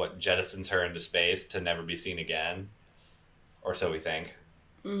be what jettisons her into space to never be seen again, or so we think.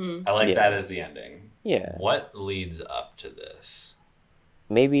 Mm-hmm. I like Yeah. that as the ending. Yeah. What leads up to this?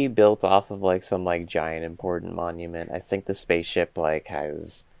 Maybe built off of, like, some, like, giant important monument. I think the spaceship, like,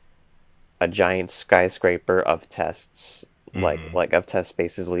 has a giant skyscraper of tests, Mhm. like of test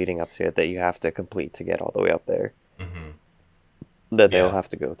spaces leading up to it that you have to complete to get all the way up there. Hmm. That they'll Yeah. have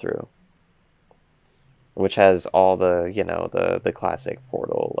to go through. Which has all the, the classic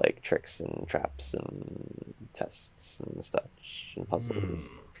Portal, like, tricks and traps and tests and stuff and puzzles.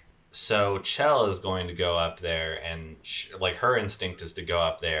 So Chell is going to go up there, and like her instinct is to go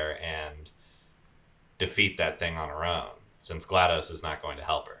up there and defeat that thing on her own, since GLaDOS is not going to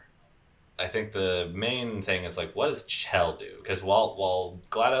help her. I think the main thing is like, what does Chell do? Because while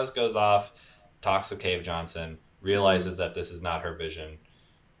GLaDOS goes off, talks to Cave Johnson, realizes that this is not her vision,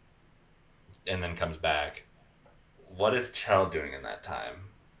 and then comes back. What is Chell doing in that time?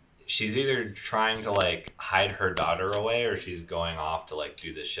 She's either trying to like hide her daughter away, or she's going off to like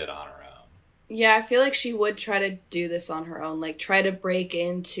do this shit on her own. Yeah, I feel like she would try to do this on her own, like try to break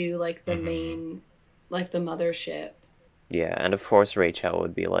into like the Mhm. main, like the mothership. Yeah, and of course Rachel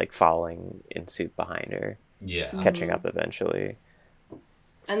would be, like, following in suit behind her, Yeah. catching up eventually.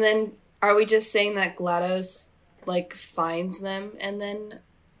 And then are we just saying that GLaDOS like finds them and then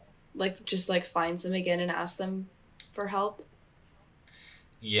like just like finds them again and asks them for help.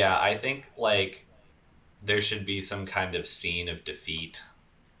 Yeah, I think like there should be some kind of scene of defeat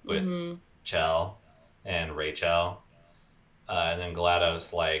with Chell and Rachel. And then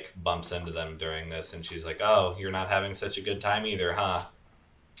GLaDOS like bumps into them during this, and she's like, "Oh, you're not having such a good time either, huh?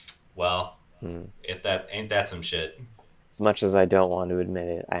 Well, ain't that some shit?" As much as I don't want to admit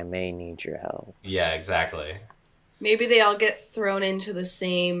it, I may need your help. Yeah, exactly. Maybe they all get thrown into the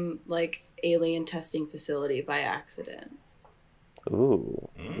same like alien testing facility by accident. Ooh,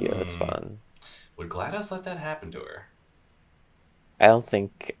 yeah, that's fun. Would GLaDOS let that happen to her? I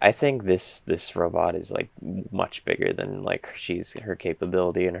think this robot is like much bigger than like her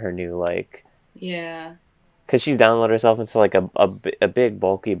capability and her new like, Yeah. because she's downloaded herself into like a big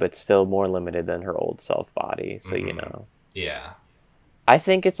bulky but still more limited than her old self body. So you know. Yeah. I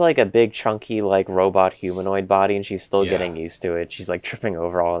think it's like a big chunky like robot humanoid body, and she's still getting used to it. She's like tripping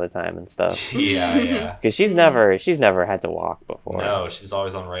over all the time and stuff. Yeah. Because she's never had to walk before. No, she's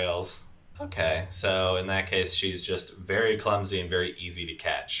always on rails. Okay, so in that case, she's just very clumsy and very easy to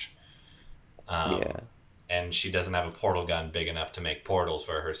catch. And she doesn't have a portal gun big enough to make portals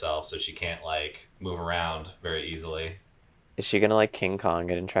for herself, so she can't, like, move around very easily. Is she gonna, like, King Kong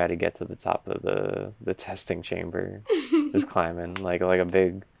it and try to get to the top of the testing chamber? Just climbing, like a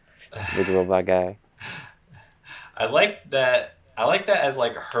big robot guy. I like that as,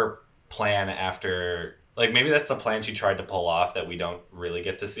 like, her plan after... Like, maybe that's the plan she tried to pull off that we don't really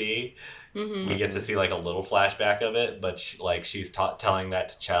get to see. We get to see like a little flashback of it, but she's telling that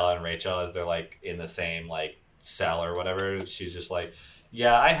to Chell and Rachel as they're like in the same like cell or whatever. She's just like,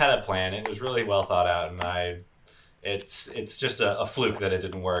 "Yeah, I had a plan. It was really well thought out, and it's just a fluke that it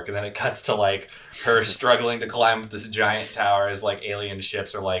didn't work." And then it cuts to like her struggling to climb up this giant tower as like alien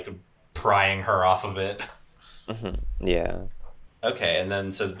ships are like prying her off of it. Yeah. Okay, and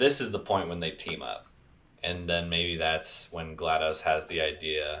then so this is the point when they team up, and then maybe that's when GLaDOS has the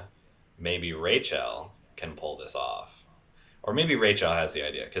idea. Maybe Rachel can pull this off. Or maybe Rachel has the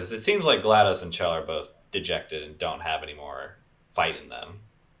idea. Because it seems like GLaDOS and Chell are both dejected and don't have any more fight in them.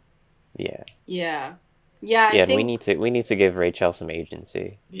 Yeah. Yeah. I think... we need to give Rachel some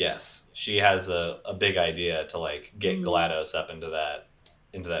agency. Yes. She has a big idea to like get GLaDOS up into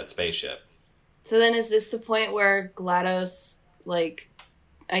that spaceship. So then is this the point where GLaDOS like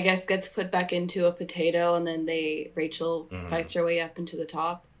I guess gets put back into a potato and then Rachel fights her way up into the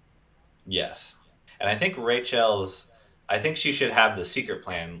top? Yes. And I think I think she should have the secret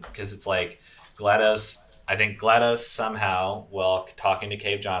plan because it's like GLaDOS somehow, while talking to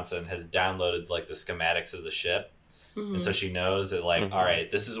Cave Johnson, has downloaded like the schematics of the ship. And so she knows that like, all right,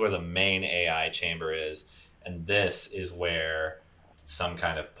 this is where the main AI chamber is. And this is where some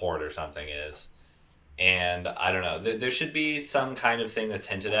kind of port or something is. And I don't know, there should be some kind of thing that's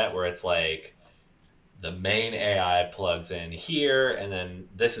hinted at where it's like, the main AI plugs in here, and then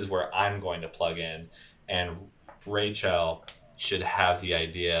this is where I'm going to plug in. And Rachel should have the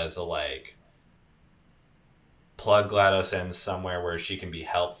idea to, like, plug GLaDOS in somewhere where she can be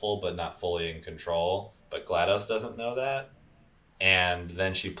helpful but not fully in control. But GLaDOS doesn't know that. And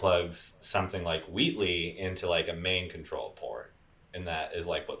then she plugs something like Wheatley into, like, a main control port. And that is,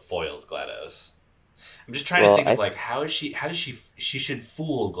 like, what foils GLaDOS. I'm just trying to think of, like, how does she should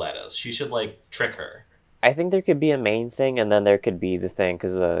fool GLaDOS. She should, like, trick her. I think there could be a main thing, and then there could be the thing,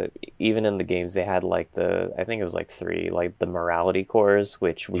 because even in the games they had, like, I think it was, like, 3, like, the morality cores,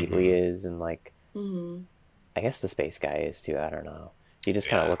 which Wheatley is, and, like, I guess the space guy is, too, I don't know. He just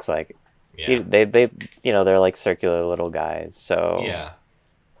kind of looks like, they they're, like, circular little guys, so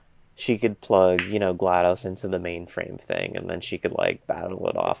she could plug, GLaDOS into the mainframe thing, and then she could, like, battle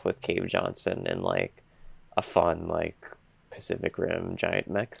it off with Cave Johnson in, like, a fun, like, Pacific Rim giant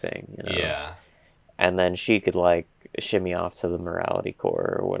mech thing, Yeah. And then she could, like, shimmy off to the morality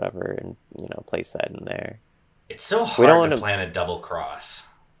core or whatever and, place that in there. It's so hard to plan a double cross.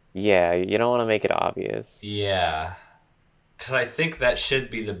 Yeah, you don't want to make it obvious. Yeah. Because I think that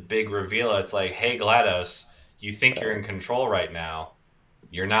should be the big reveal. It's like, hey, GLaDOS, you think you're in control right now.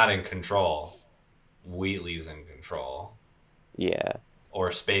 You're not in control. Wheatley's in control. Yeah.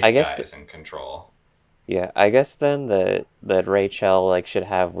 Or Space Guy's in control. Yeah, I guess then that Rachel, like, should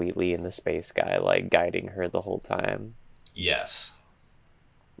have Wheatley and the space guy, like, guiding her the whole time. Yes.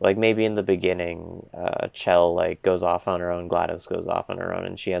 Like, maybe in the beginning, Chell, like, goes off on her own, GLaDOS goes off on her own,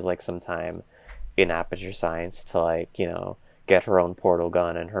 and she has, like, some time in Aperture Science to, like, get her own portal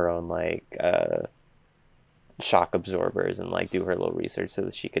gun and her own, like, shock absorbers and, like, do her little research so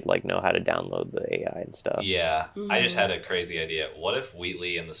that she could, like, know how to download the AI and stuff. Yeah. I just had a crazy idea. What if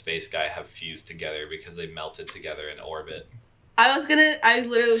Wheatley and the space guy have fused together because they melted together in orbit? I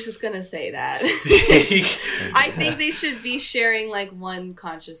literally was just gonna say that. I think they should be sharing like one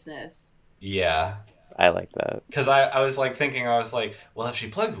consciousness. Yeah. I like that. Because I was like thinking, I was like, well, if she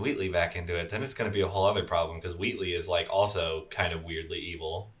plugs Wheatley back into it, then it's going to be a whole other problem because Wheatley is like also kind of weirdly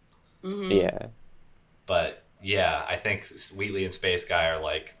evil. Mm-hmm. Yeah. But yeah, I think Wheatley and Space Guy are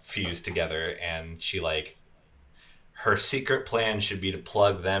like fused together, and she like her secret plan should be to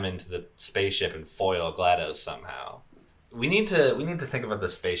plug them into the spaceship and foil GLaDOS somehow. We need to think about the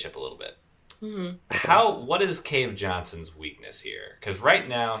spaceship a little bit. Mm-hmm. What is Cave Johnson's weakness here? Because right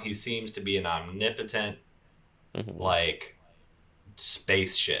now he seems to be an omnipotent, like,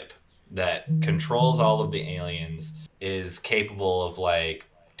 spaceship that controls all of the aliens, is capable of like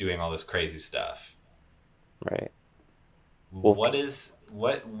doing all this crazy stuff. Right. Well,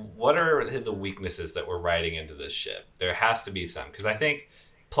 what are the weaknesses that we're writing into this ship? There has to be some, because I think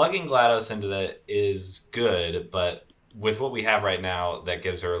plugging GLaDOS into that is good, but with what we have right now, that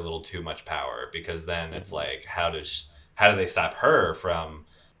gives her a little too much power, because then it's like, how do they stop her from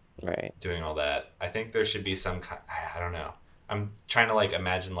doing all that? I think there should be some I don't know. I'm trying to like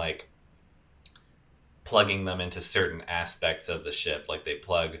imagine like plugging them into certain aspects of the ship, like they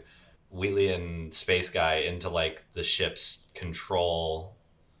plug Wheatley and Space Guy into like the ship's control,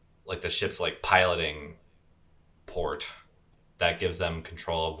 like the ship's like piloting port that gives them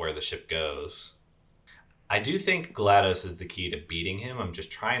control of where the ship goes. I do think GLaDOS is the key to beating him. I'm just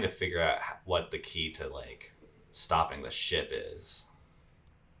trying to figure out what the key to like stopping the ship is.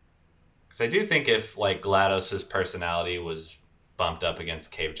 Because I do think if like GLaDOS's personality was bumped up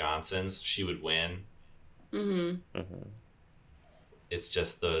against Cave Johnson's, she would win. It's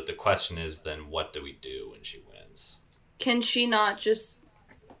just the question is then what do we do when she wins? Can she not just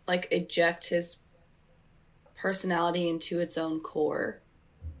like eject his personality into its own core?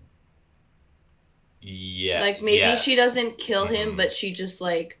 Yeah. Like maybe she doesn't kill him, but she just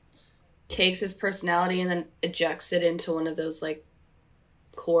like takes his personality and then ejects it into one of those like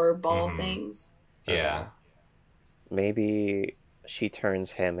core ball things. Yeah. Maybe she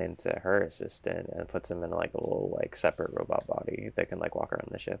turns him into her assistant and puts him in like a little like separate robot body that can like walk around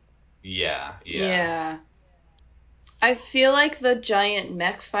the ship. Yeah. I feel like the giant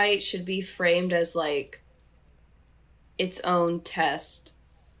mech fight should be framed as like its own test.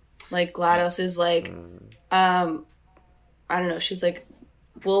 Like GLaDOS is like, I don't know. She's like,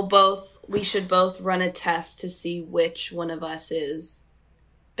 we should both run a test to see which one of us is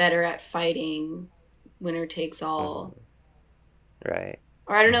better at fighting. Winner takes all. Right.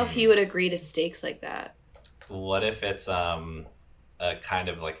 Or I don't know if he would agree to stakes like that. What if it's a kind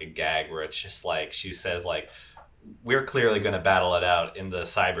of like a gag where it's just like she says like, we're clearly going to battle it out in the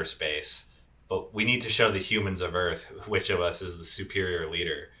cyberspace, but we need to show the humans of Earth which of us is the superior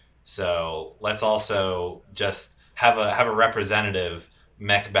leader. So let's also just have a representative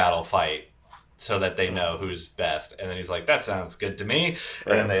mech battle fight so that they know who's best. And then he's like, that sounds good to me.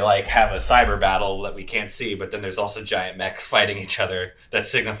 And then they like have a cyber battle that we can't see, but then there's also giant mechs fighting each other that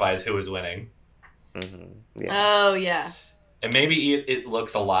signifies who is winning. Yeah. Oh, yeah. And maybe it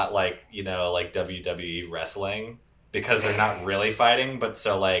looks a lot like, like WWE wrestling, because they're not really fighting, but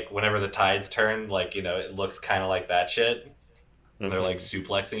so like whenever the tides turn, like, it looks kind of like that shit. And they're like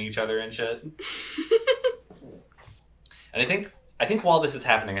suplexing each other and shit. And I think while this is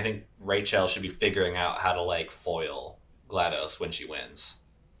happening, I think Rachel should be figuring out how to like foil GLaDOS when she wins.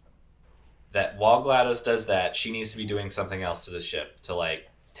 That while GLaDOS does that, she needs to be doing something else to the ship to like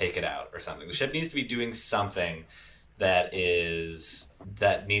take it out or something. The ship needs to be doing something that needs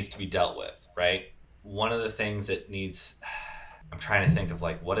to be dealt with, right? One of the things that needs, I'm trying to think of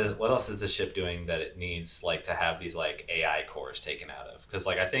like what else is the ship doing that it needs like to have these like AI cores taken out of? Because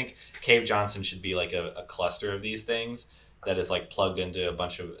like I think Cave Johnson should be like a cluster of these things that is like plugged into a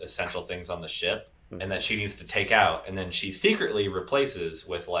bunch of essential things on the ship, and that she needs to take out, and then she secretly replaces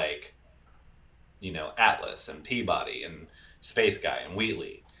with like, Atlas and Peabody and Space Guy and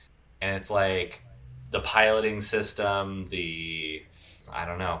Wheatley, and it's like the piloting system, I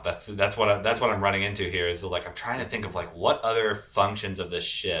don't know. That's what I'm running into here. Is like I'm trying to think of like what other functions of this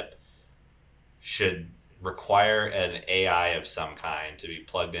ship should require an AI of some kind to be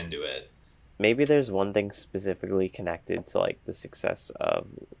plugged into it. Maybe there's one thing specifically connected to like the success of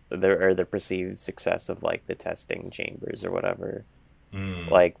the perceived success of like the testing chambers or whatever.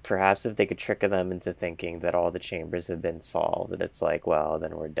 Like perhaps if they could trick them into thinking that all the chambers have been solved, and it's like, well,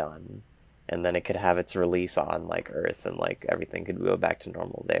 then we're done. And then it could have its release on like Earth, and like everything could go back to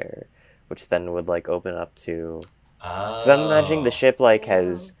normal there, which then would like open up to. Because I'm imagining the ship like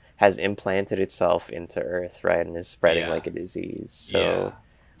has implanted itself into Earth, right, and is spreading like a disease. So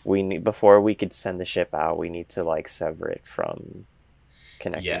we need, before we could send the ship out, we need to like sever it from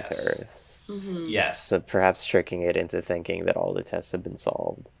connecting to Yes. Earth. Yes. So perhaps tricking it into thinking that all the tests have been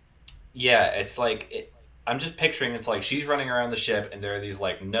solved. Yeah, it's like I'm just picturing it's like she's running around the ship and there are these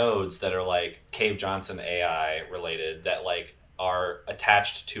like nodes that are like Cave Johnson AI related that like are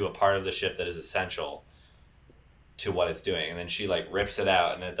attached to a part of the ship that is essential to what it's doing, and then she like rips it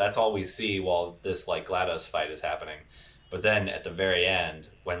out, and that's all we see while this like GLaDOS fight is happening. But then at the very end,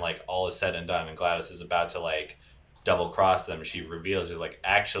 when like all is said and done and GLaDOS is about to like double cross them, she reveals, she's like,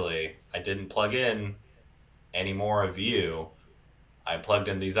 actually, I didn't plug in any more of you. I plugged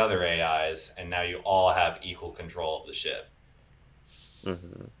in these other AIs, and now you all have equal control of the ship.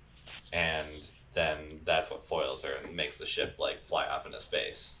 And then that's what foils her and makes the ship like fly off into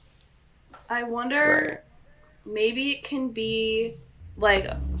space. I wonder, maybe it can be like,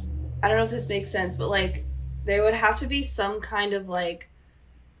 I don't know if this makes sense, but like there would have to be some kind of like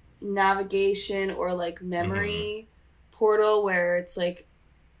navigation or like memory portal where it's like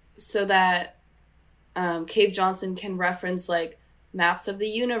so that Cave Johnson can reference like maps of the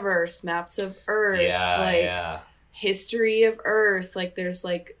universe, maps of Earth, history of Earth. Like there's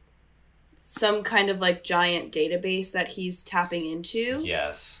like some kind of like giant database that he's tapping into.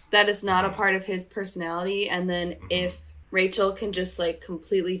 Yes. That is not a part of his personality. And then if Rachel can just like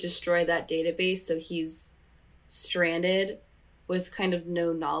completely destroy that database so he's stranded with kind of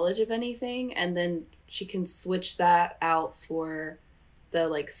no knowledge of anything, and then she can switch that out for the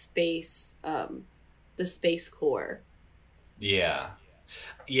like space, the space core. Yeah.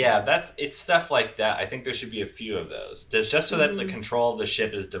 Yeah, it's stuff like that. I think there should be a few of those. There's just so that the control of the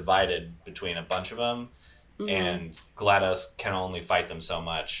ship is divided between a bunch of them, and GLaDOS can only fight them so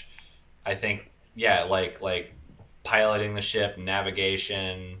much. I think, yeah, like piloting the ship,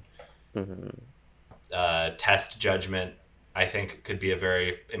 navigation, test judgment, I think could be a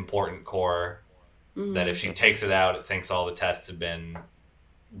very important core. That if she takes it out, it thinks all the tests have been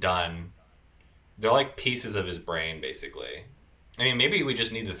done. They're like pieces of his brain, basically. I mean, maybe we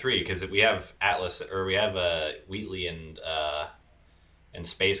just need the three, because we have Atlas, or we have Wheatley and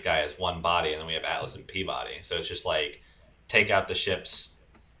Space Guy as one body, and then we have Atlas and Peabody. So it's just like take out the ship's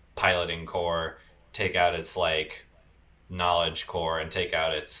piloting core, take out its like knowledge core, and take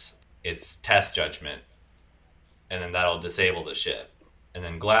out its test judgment, and then that'll disable the ship. And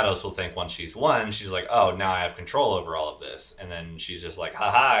then GLaDOS will think once she's won, she's like, oh, now I have control over all of this. And then she's just like,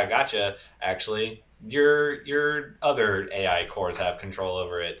 haha, I gotcha. Actually, your other AI cores have control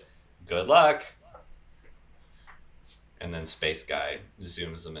over it. Good luck. And then Space Guy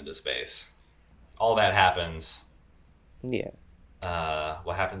zooms them into space. All that happens. Yeah.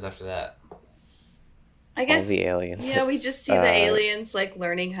 What happens after that? I guess all the aliens. Yeah, we just see the aliens like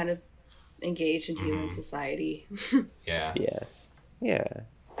learning how to engage in human society. Yeah. Yes. Yeah.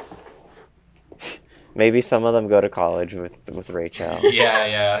 Maybe some of them go to college with Rachel.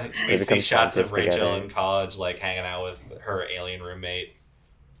 Yeah. We see become shots of scientists Rachel together. in college, like hanging out with her alien roommate.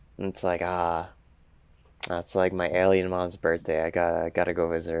 And it's like, that's like my alien mom's birthday. I gotta go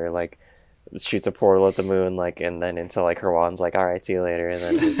visit her. Like, shoots a portal at the moon, like, and then into like her wand's like, all right, see you later, and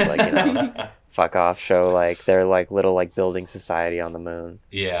then just like fuck off. Show like they're like little like building society on the moon.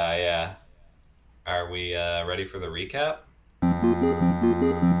 Yeah. Are we ready for the recap?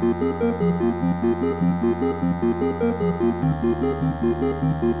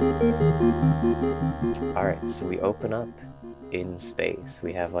 All right, so we open up in space.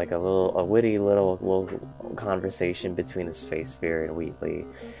 We have like a witty little conversation between the space sphere and Wheatley.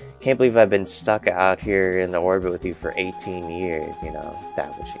 Can't believe I've been stuck out here in the orbit with you for 18 years,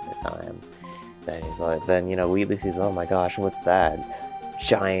 establishing the time. Then he's like, Wheatley says, oh my gosh, what's that?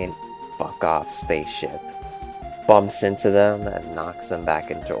 Giant fuck off spaceship. Bumps into them and knocks them back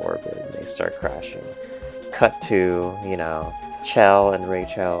into orbit, and they start crashing. Cut to, Chell and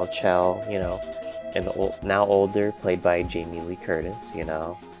Rachel. Chell, and now older, played by Jamie Lee Curtis,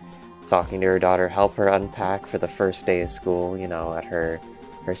 talking to her daughter, help her unpack for the first day of school, at her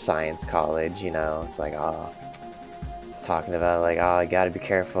science college, it's like, talking about like, you gotta be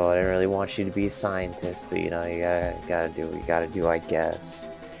careful, I didn't really want you to be a scientist, but you gotta do what you gotta do, I guess.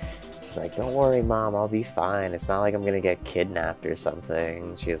 She's like, don't worry, Mom, I'll be fine. It's not like I'm gonna get kidnapped or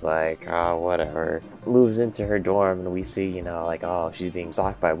something. She's like, whatever. Moves into her dorm, and we see, she's being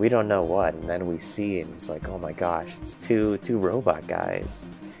stalked by we don't know what. And then we see, and it's like, oh my gosh, it's two robot guys.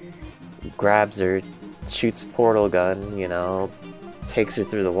 Grabs her, shoots a portal gun, takes her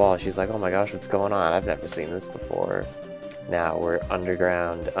through the wall. She's like, oh my gosh, what's going on? I've never seen this before. Now we're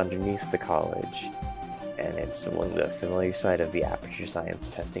underground, underneath the college. And it's the familiar site of the Aperture Science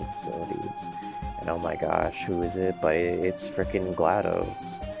testing facilities. And oh my gosh, who is it? But it's frickin'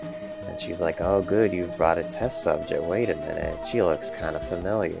 GLaDOS. And she's like, oh good, you've brought a test subject. Wait a minute, she looks kind of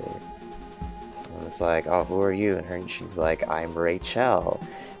familiar. And it's like, oh, who are you? And she's like, I'm Rachel.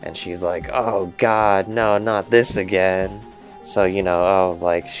 And she's like, oh god, no, not this again. So, you know, oh,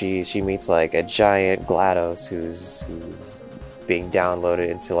 like, she meets, like, a giant GLaDOS who's being downloaded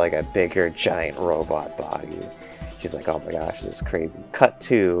into, like, a bigger giant robot body. She's like, oh my gosh, this is crazy. Cut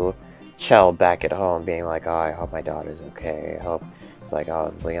to Chell back at home being like, oh, I hope my daughter's okay. I hope... It's like,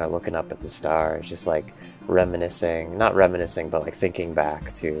 oh, you know, looking up at the stars, just, like, reminiscing. Not reminiscing, but, like, thinking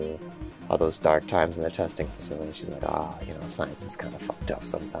back to all those dark times in the testing facility. She's like, oh, you know, science is kind of fucked up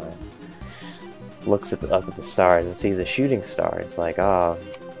sometimes. Looks up at the stars and sees a shooting star. It's like, oh,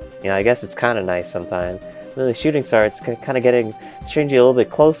 you know, I guess it's kind of nice sometimes. Really, shooting star, it's kind of getting strangely a little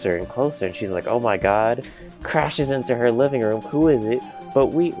bit closer and closer. And she's like, oh my god, crashes into her living room. Who is it but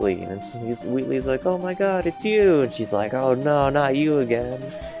Wheatley? And Wheatley's like, oh my god, it's you. And she's like, oh no, not you again.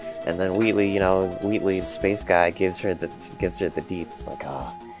 And then Wheatley, you know, Wheatley and Space Guy gives her the deets. Like,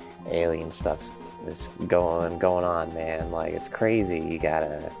 oh, alien stuff's is going on, man. Like, it's crazy. You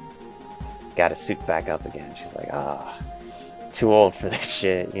gotta suit back up again. She's like, ah, too old for this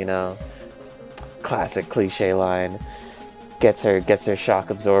shit, you know? Classic cliche line. Gets her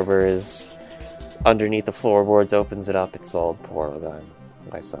shock absorbers underneath the floorboards, opens it up, it's the old portal gun.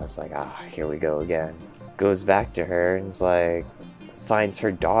 Wife's it's like, ah, here we go again. Goes back to her and it's like, finds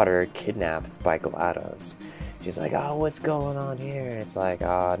her daughter kidnapped by GLaDOS. She's like, oh, what's going on here? And it's like,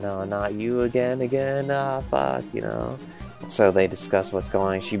 oh, no, not you again, ah, fuck, you know? So they discuss what's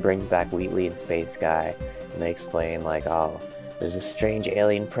going on. She brings back Wheatley and Space Guy, and they explain, like, oh, there's a strange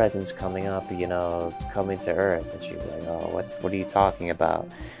alien presence coming up, you know, it's coming to Earth. And she's like, oh, what are you talking about?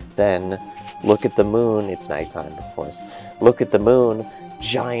 Then, look at the moon. It's nighttime, of course. Look at the moon.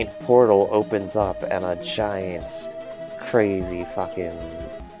 Giant portal opens up, and a giant, crazy fucking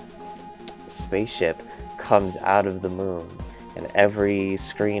spaceship comes out of the moon. And every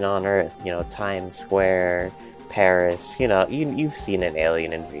screen on Earth, you know, Times Square, Paris, you know, you've seen an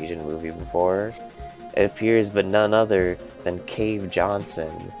alien invasion movie before. It appears but none other than Cave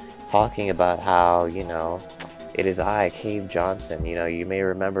Johnson, talking about how, you know, it is I, Cave Johnson, you know, you may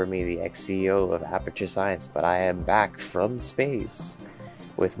remember me, the ex-CEO of Aperture Science, but I am back from space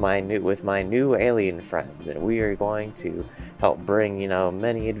with my new alien friends, and we are going to help bring, you know,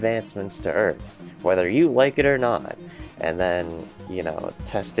 many advancements to Earth, whether you like it or not. And then, you know,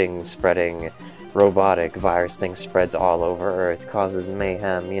 testing, spreading, robotic virus thing spreads all over Earth, causes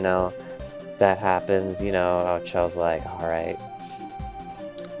mayhem, you know. That happens, you know. Chell's like, alright,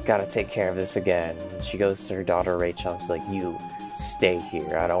 gotta take care of this again. And she goes to her daughter Rachel, she's like, you stay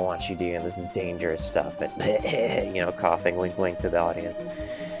here, I don't want you doing this is dangerous stuff. And you know, coughing, wink wink to the audience.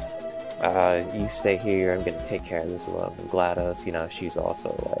 You stay here, I'm gonna take care of this alone. And GLaDOS, you know, she's also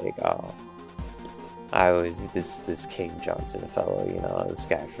like, oh, I was this Cave Johnson fellow, you know, this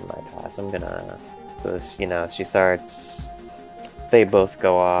guy from my past. I'm gonna... So, you know, she starts... They both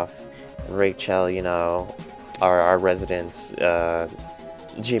go off. Rachel, you know, our resident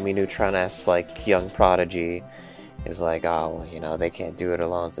Jimmy Neutron-esque, like, young prodigy is like, oh, well, you know, they can't do it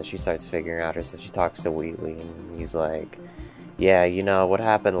alone. So she starts figuring out her stuff. She talks to Wheatley, and he's like, yeah, you know, what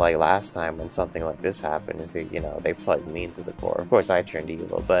happened, like, last time when something like this happened is that, you know, they plugged me into the core. Of course, I turned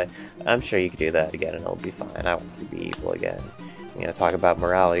evil, but I'm sure you could do that again and it'll be fine. I want to be evil again. You know, talk about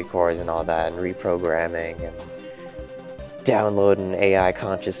morality cores and all that, and reprogramming, and downloading AI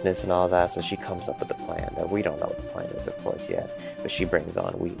consciousness and all that. So she comes up with a plan that we don't know what the plan is, of course, yet. But she brings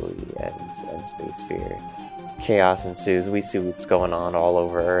on Wheatley and Space Fear. Chaos ensues. We see what's going on all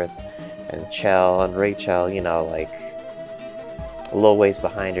over Earth. And Chell and Rachel, you know, like, a little ways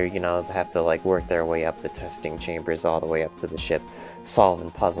behind her, you know, have to, like, work their way up the testing chambers all the way up to the ship,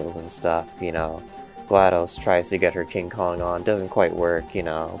 solving puzzles and stuff, you know. GLaDOS tries to get her King Kong on, doesn't quite work, you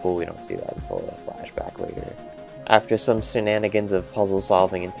know, but we don't see that until a flashback later. After some shenanigans of puzzle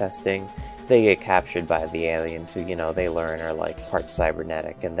solving and testing, they get captured by the aliens who, you know, they learn are, like, part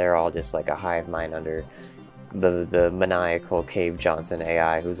cybernetic, and they're all just, like, a hive mind under the maniacal Cave Johnson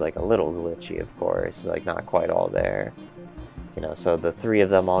AI, who's, like, a little glitchy, of course, like, not quite all there. You know, so the three of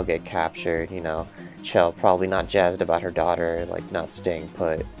them all get captured, you know. Chell probably not jazzed about her daughter, like, not staying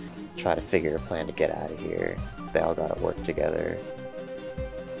put. Try to figure a plan to get out of here. They all gotta work together.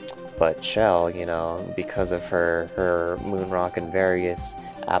 But Chell, you know, because of her moon rock and various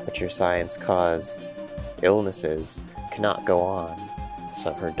Aperture Science caused illnesses, cannot go on.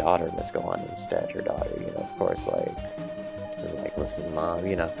 So her daughter must go on instead. Her daughter, you know, of course, like, is like, listen, Mom,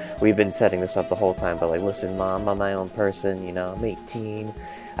 you know, we've been setting this up the whole time, but, like, listen, Mom, I'm my own person, you know, I'm 18,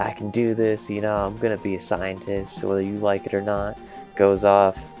 I can do this, you know, I'm gonna be a scientist, whether you like it or not. Goes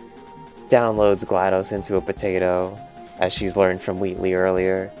off, downloads GLaDOS into a potato, as she's learned from Wheatley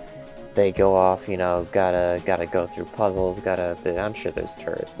earlier. They go off, gotta go through puzzles, I'm sure there's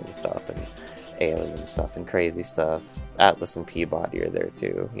turrets and stuff, and aliens and stuff, and crazy stuff. Atlas and Peabody are there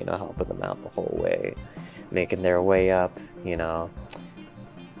too, helping them out the whole way, making their way up,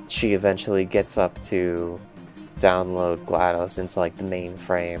 She eventually gets up to download GLaDOS into, like, the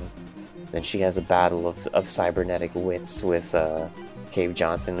mainframe. Then she has a battle of cybernetic wits with, Cave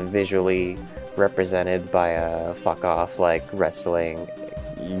Johnson, visually represented by a fuck-off, like, wrestling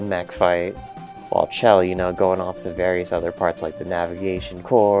mech fight, while Chell, going off to various other parts like the navigation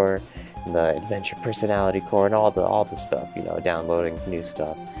core, the adventure personality core, and all the stuff, downloading new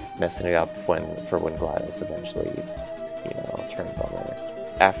stuff, messing it up when GLaDOS eventually, turns on her.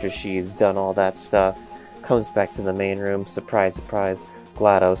 After she's done all that stuff, comes back to the main room, surprise, surprise,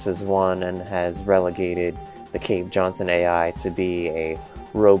 GLaDOS has won and has relegated the Cave Johnson AI to be a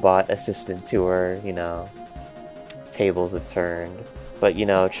robot assistant to her, tables have turned. But,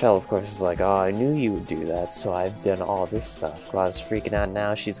 Chell, of course, is like, oh, I knew you would do that, so I've done all this stuff. GLaDOS freaking out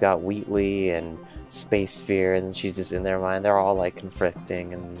now. She's got Wheatley and Space Sphere, and she's just in their mind. They're all, like,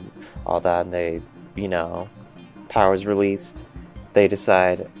 conflicting and all that, and they, powers released. They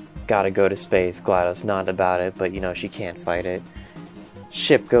decide, gotta go to space. GLaDOS not about it, but, she can't fight it.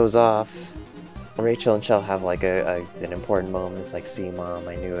 Ship goes off. Rachel and Chell have, like, an important moment. It's like, see, Mom,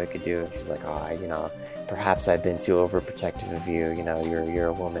 I knew I could do it. She's like, oh, perhaps I've been too overprotective of you, you're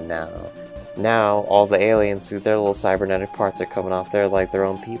a woman now. Now, all the aliens, their little cybernetic parts are coming off, they're like their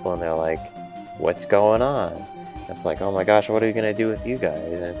own people, and they're like, what's going on? It's like, oh my gosh, what are we gonna do with you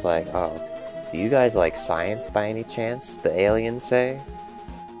guys? And it's like, oh, do you guys like science by any chance? The aliens say?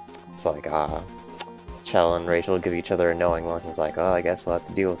 It's like, Chell and Rachel give each other a knowing look, and it's like, oh, I guess we'll have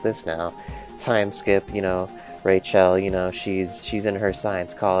to deal with this now. Time skip, Rachel, she's in her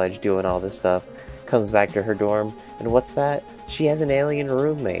science college doing all this stuff. Comes back to her dorm, and what's that? She has an alien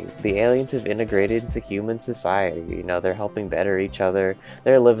roommate. The aliens have integrated into human society. They're helping better each other.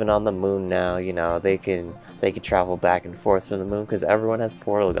 They're living on the moon now. They can travel back and forth from the moon because everyone has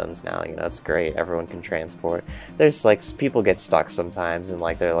portal guns now. It's great. Everyone can transport. There's like people get stuck sometimes, and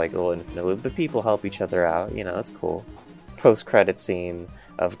like they're like a little infinite loop, but people help each other out. It's cool. Post-credit scene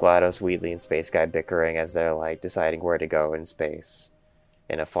of GLaDOS, Wheatley, and Space Guy bickering as they're like deciding where to go in space.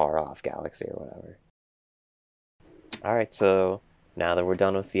 In a far-off galaxy or whatever. Alright, so now that we're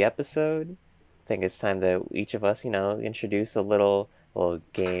done with the episode, I think it's time that each of us, introduce a little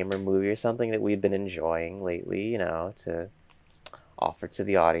game or movie or something that we've been enjoying lately, to offer to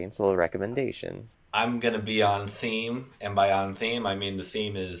the audience a little recommendation. I'm going to be on theme, and by on theme, I mean the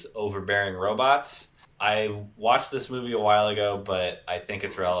theme is overbearing robots. I watched this movie a while ago, but I think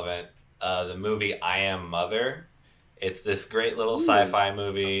it's relevant. The movie I Am Mother. It's this great little sci-fi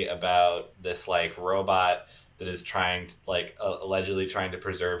movie about this like robot that is trying to allegedly trying to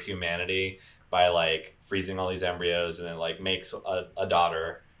preserve humanity by like freezing all these embryos, and then like makes a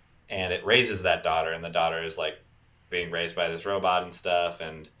daughter, and it raises that daughter, and the daughter is like being raised by this robot and stuff,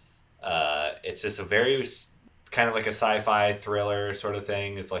 and it's just a very kind of like a sci-fi thriller sort of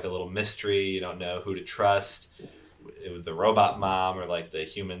thing. It's like a little mystery. You don't know who to trust. It was the robot mom or like the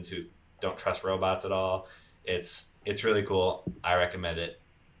humans who don't trust robots at all. It's really cool. I recommend it.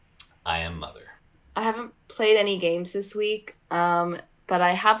 I Am Mother. I haven't played any games this week, but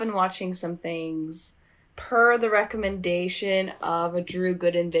I have been watching some things. Per the recommendation of a Drew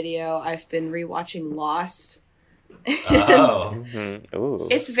Gooden video, I've been rewatching Lost. Oh. Ooh.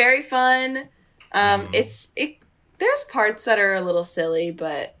 It's very fun. There's parts that are a little silly,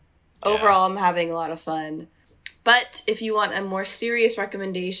 but overall I'm having a lot of fun. But if you want a more serious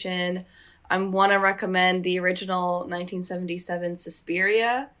recommendation, I want to recommend the original 1977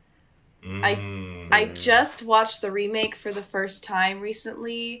 Suspiria. I just watched the remake for the first time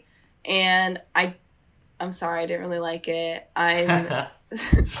recently, and I'm sorry, I didn't really like it. I'm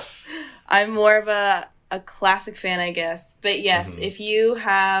more of a classic fan, I guess. But yes, if you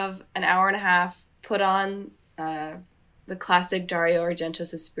have an hour and a half, put on the classic Dario Argento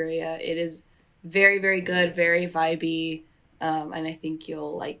Suspiria. It is very, very good, very vibey, and I think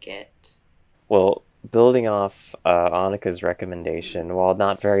you'll like it. Well, building off Annika's recommendation, while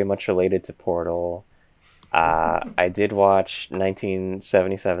not very much related to Portal, I did watch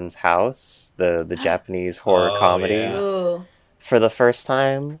 1977's House, the Japanese horror comedy, for the first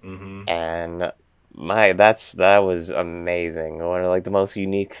time, and that was amazing. One of like the most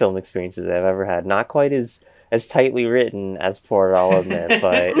unique film experiences I've ever had. Not quite as tightly written as Portal, I'll admit,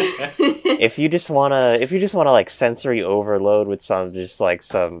 but if you just wanna like sensory overload with just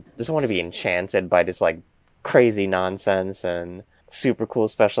want to be enchanted by just like crazy nonsense and super cool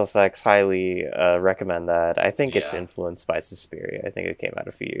special effects. Highly recommend that. I think it's Yeah. influenced by Suspiria. I think it came out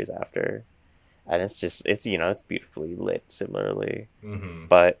a few years after, and it's it's beautifully lit similarly,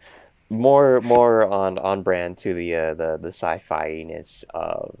 but more on brand to the sci-fi-ness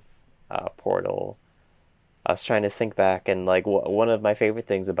of Portal. I was trying to think back, and like one of my favorite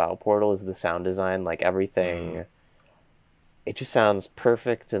things about Portal is the sound design. Like everything, it just sounds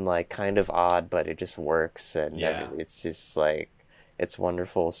perfect and like kind of odd, but it just works, and Yeah. it's just like it's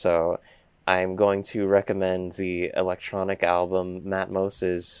wonderful. So I'm going to recommend the electronic album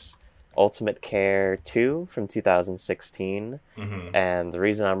Matmos's Ultimate Care 2 from 2016. And the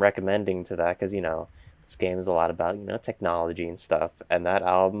reason I'm recommending to that, because this game is a lot about technology and stuff, and that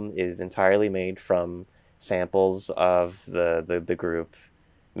album is entirely made from samples of the group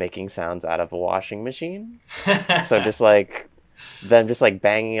making sounds out of a washing machine. So just like them just like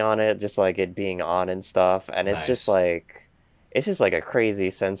banging on it, just like it being on and stuff, and it's just like a crazy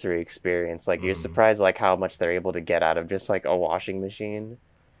sensory experience. Like you're surprised like how much they're able to get out of just like a washing machine.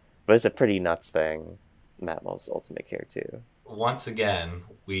 But it's a pretty nuts thing. Matmos Ultimate Care 2. Once again,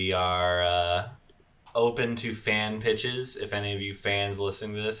 we are open to fan pitches. If any of you fans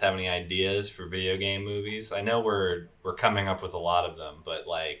listening to this have any ideas for video game movies, I know we're coming up with a lot of them, but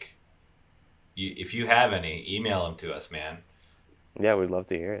like, if you have any, email them to us, man. Yeah, we'd love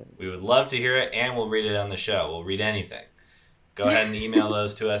to hear it. We would love to hear it, and we'll read it on the show. We'll read anything. Go ahead and email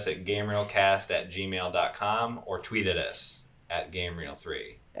those to us at gamereelcast@gmail.com or tweet at us at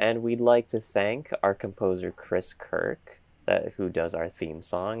GameReel3. And we'd like to thank our composer Chris Kirk, who does our theme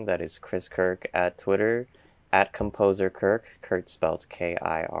song. That is Chris Kirk at Twitter, at Composer Kirk. Kirk spelled Kirk,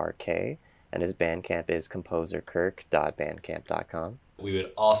 and his Bandcamp is composerkirk.bandcamp.com. We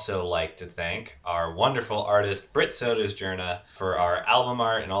would also like to thank our wonderful artist, Britt Sodersjourna, for our album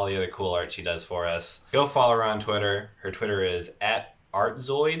art and all the other cool art she does for us. Go follow her on Twitter. Her Twitter is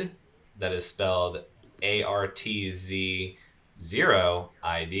 @artzoid. That is spelled ARTZ0ID.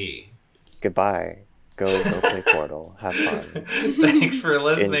 Goodbye. Go play Portal. Have fun. Thanks for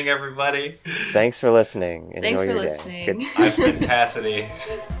listening, everybody. Thanks for listening. Enjoy Thanks for your listening. Day. I've been Cassidy.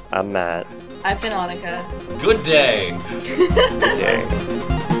 I'm Matt. I've been Annika. Good day. Good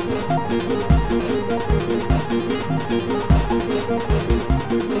day.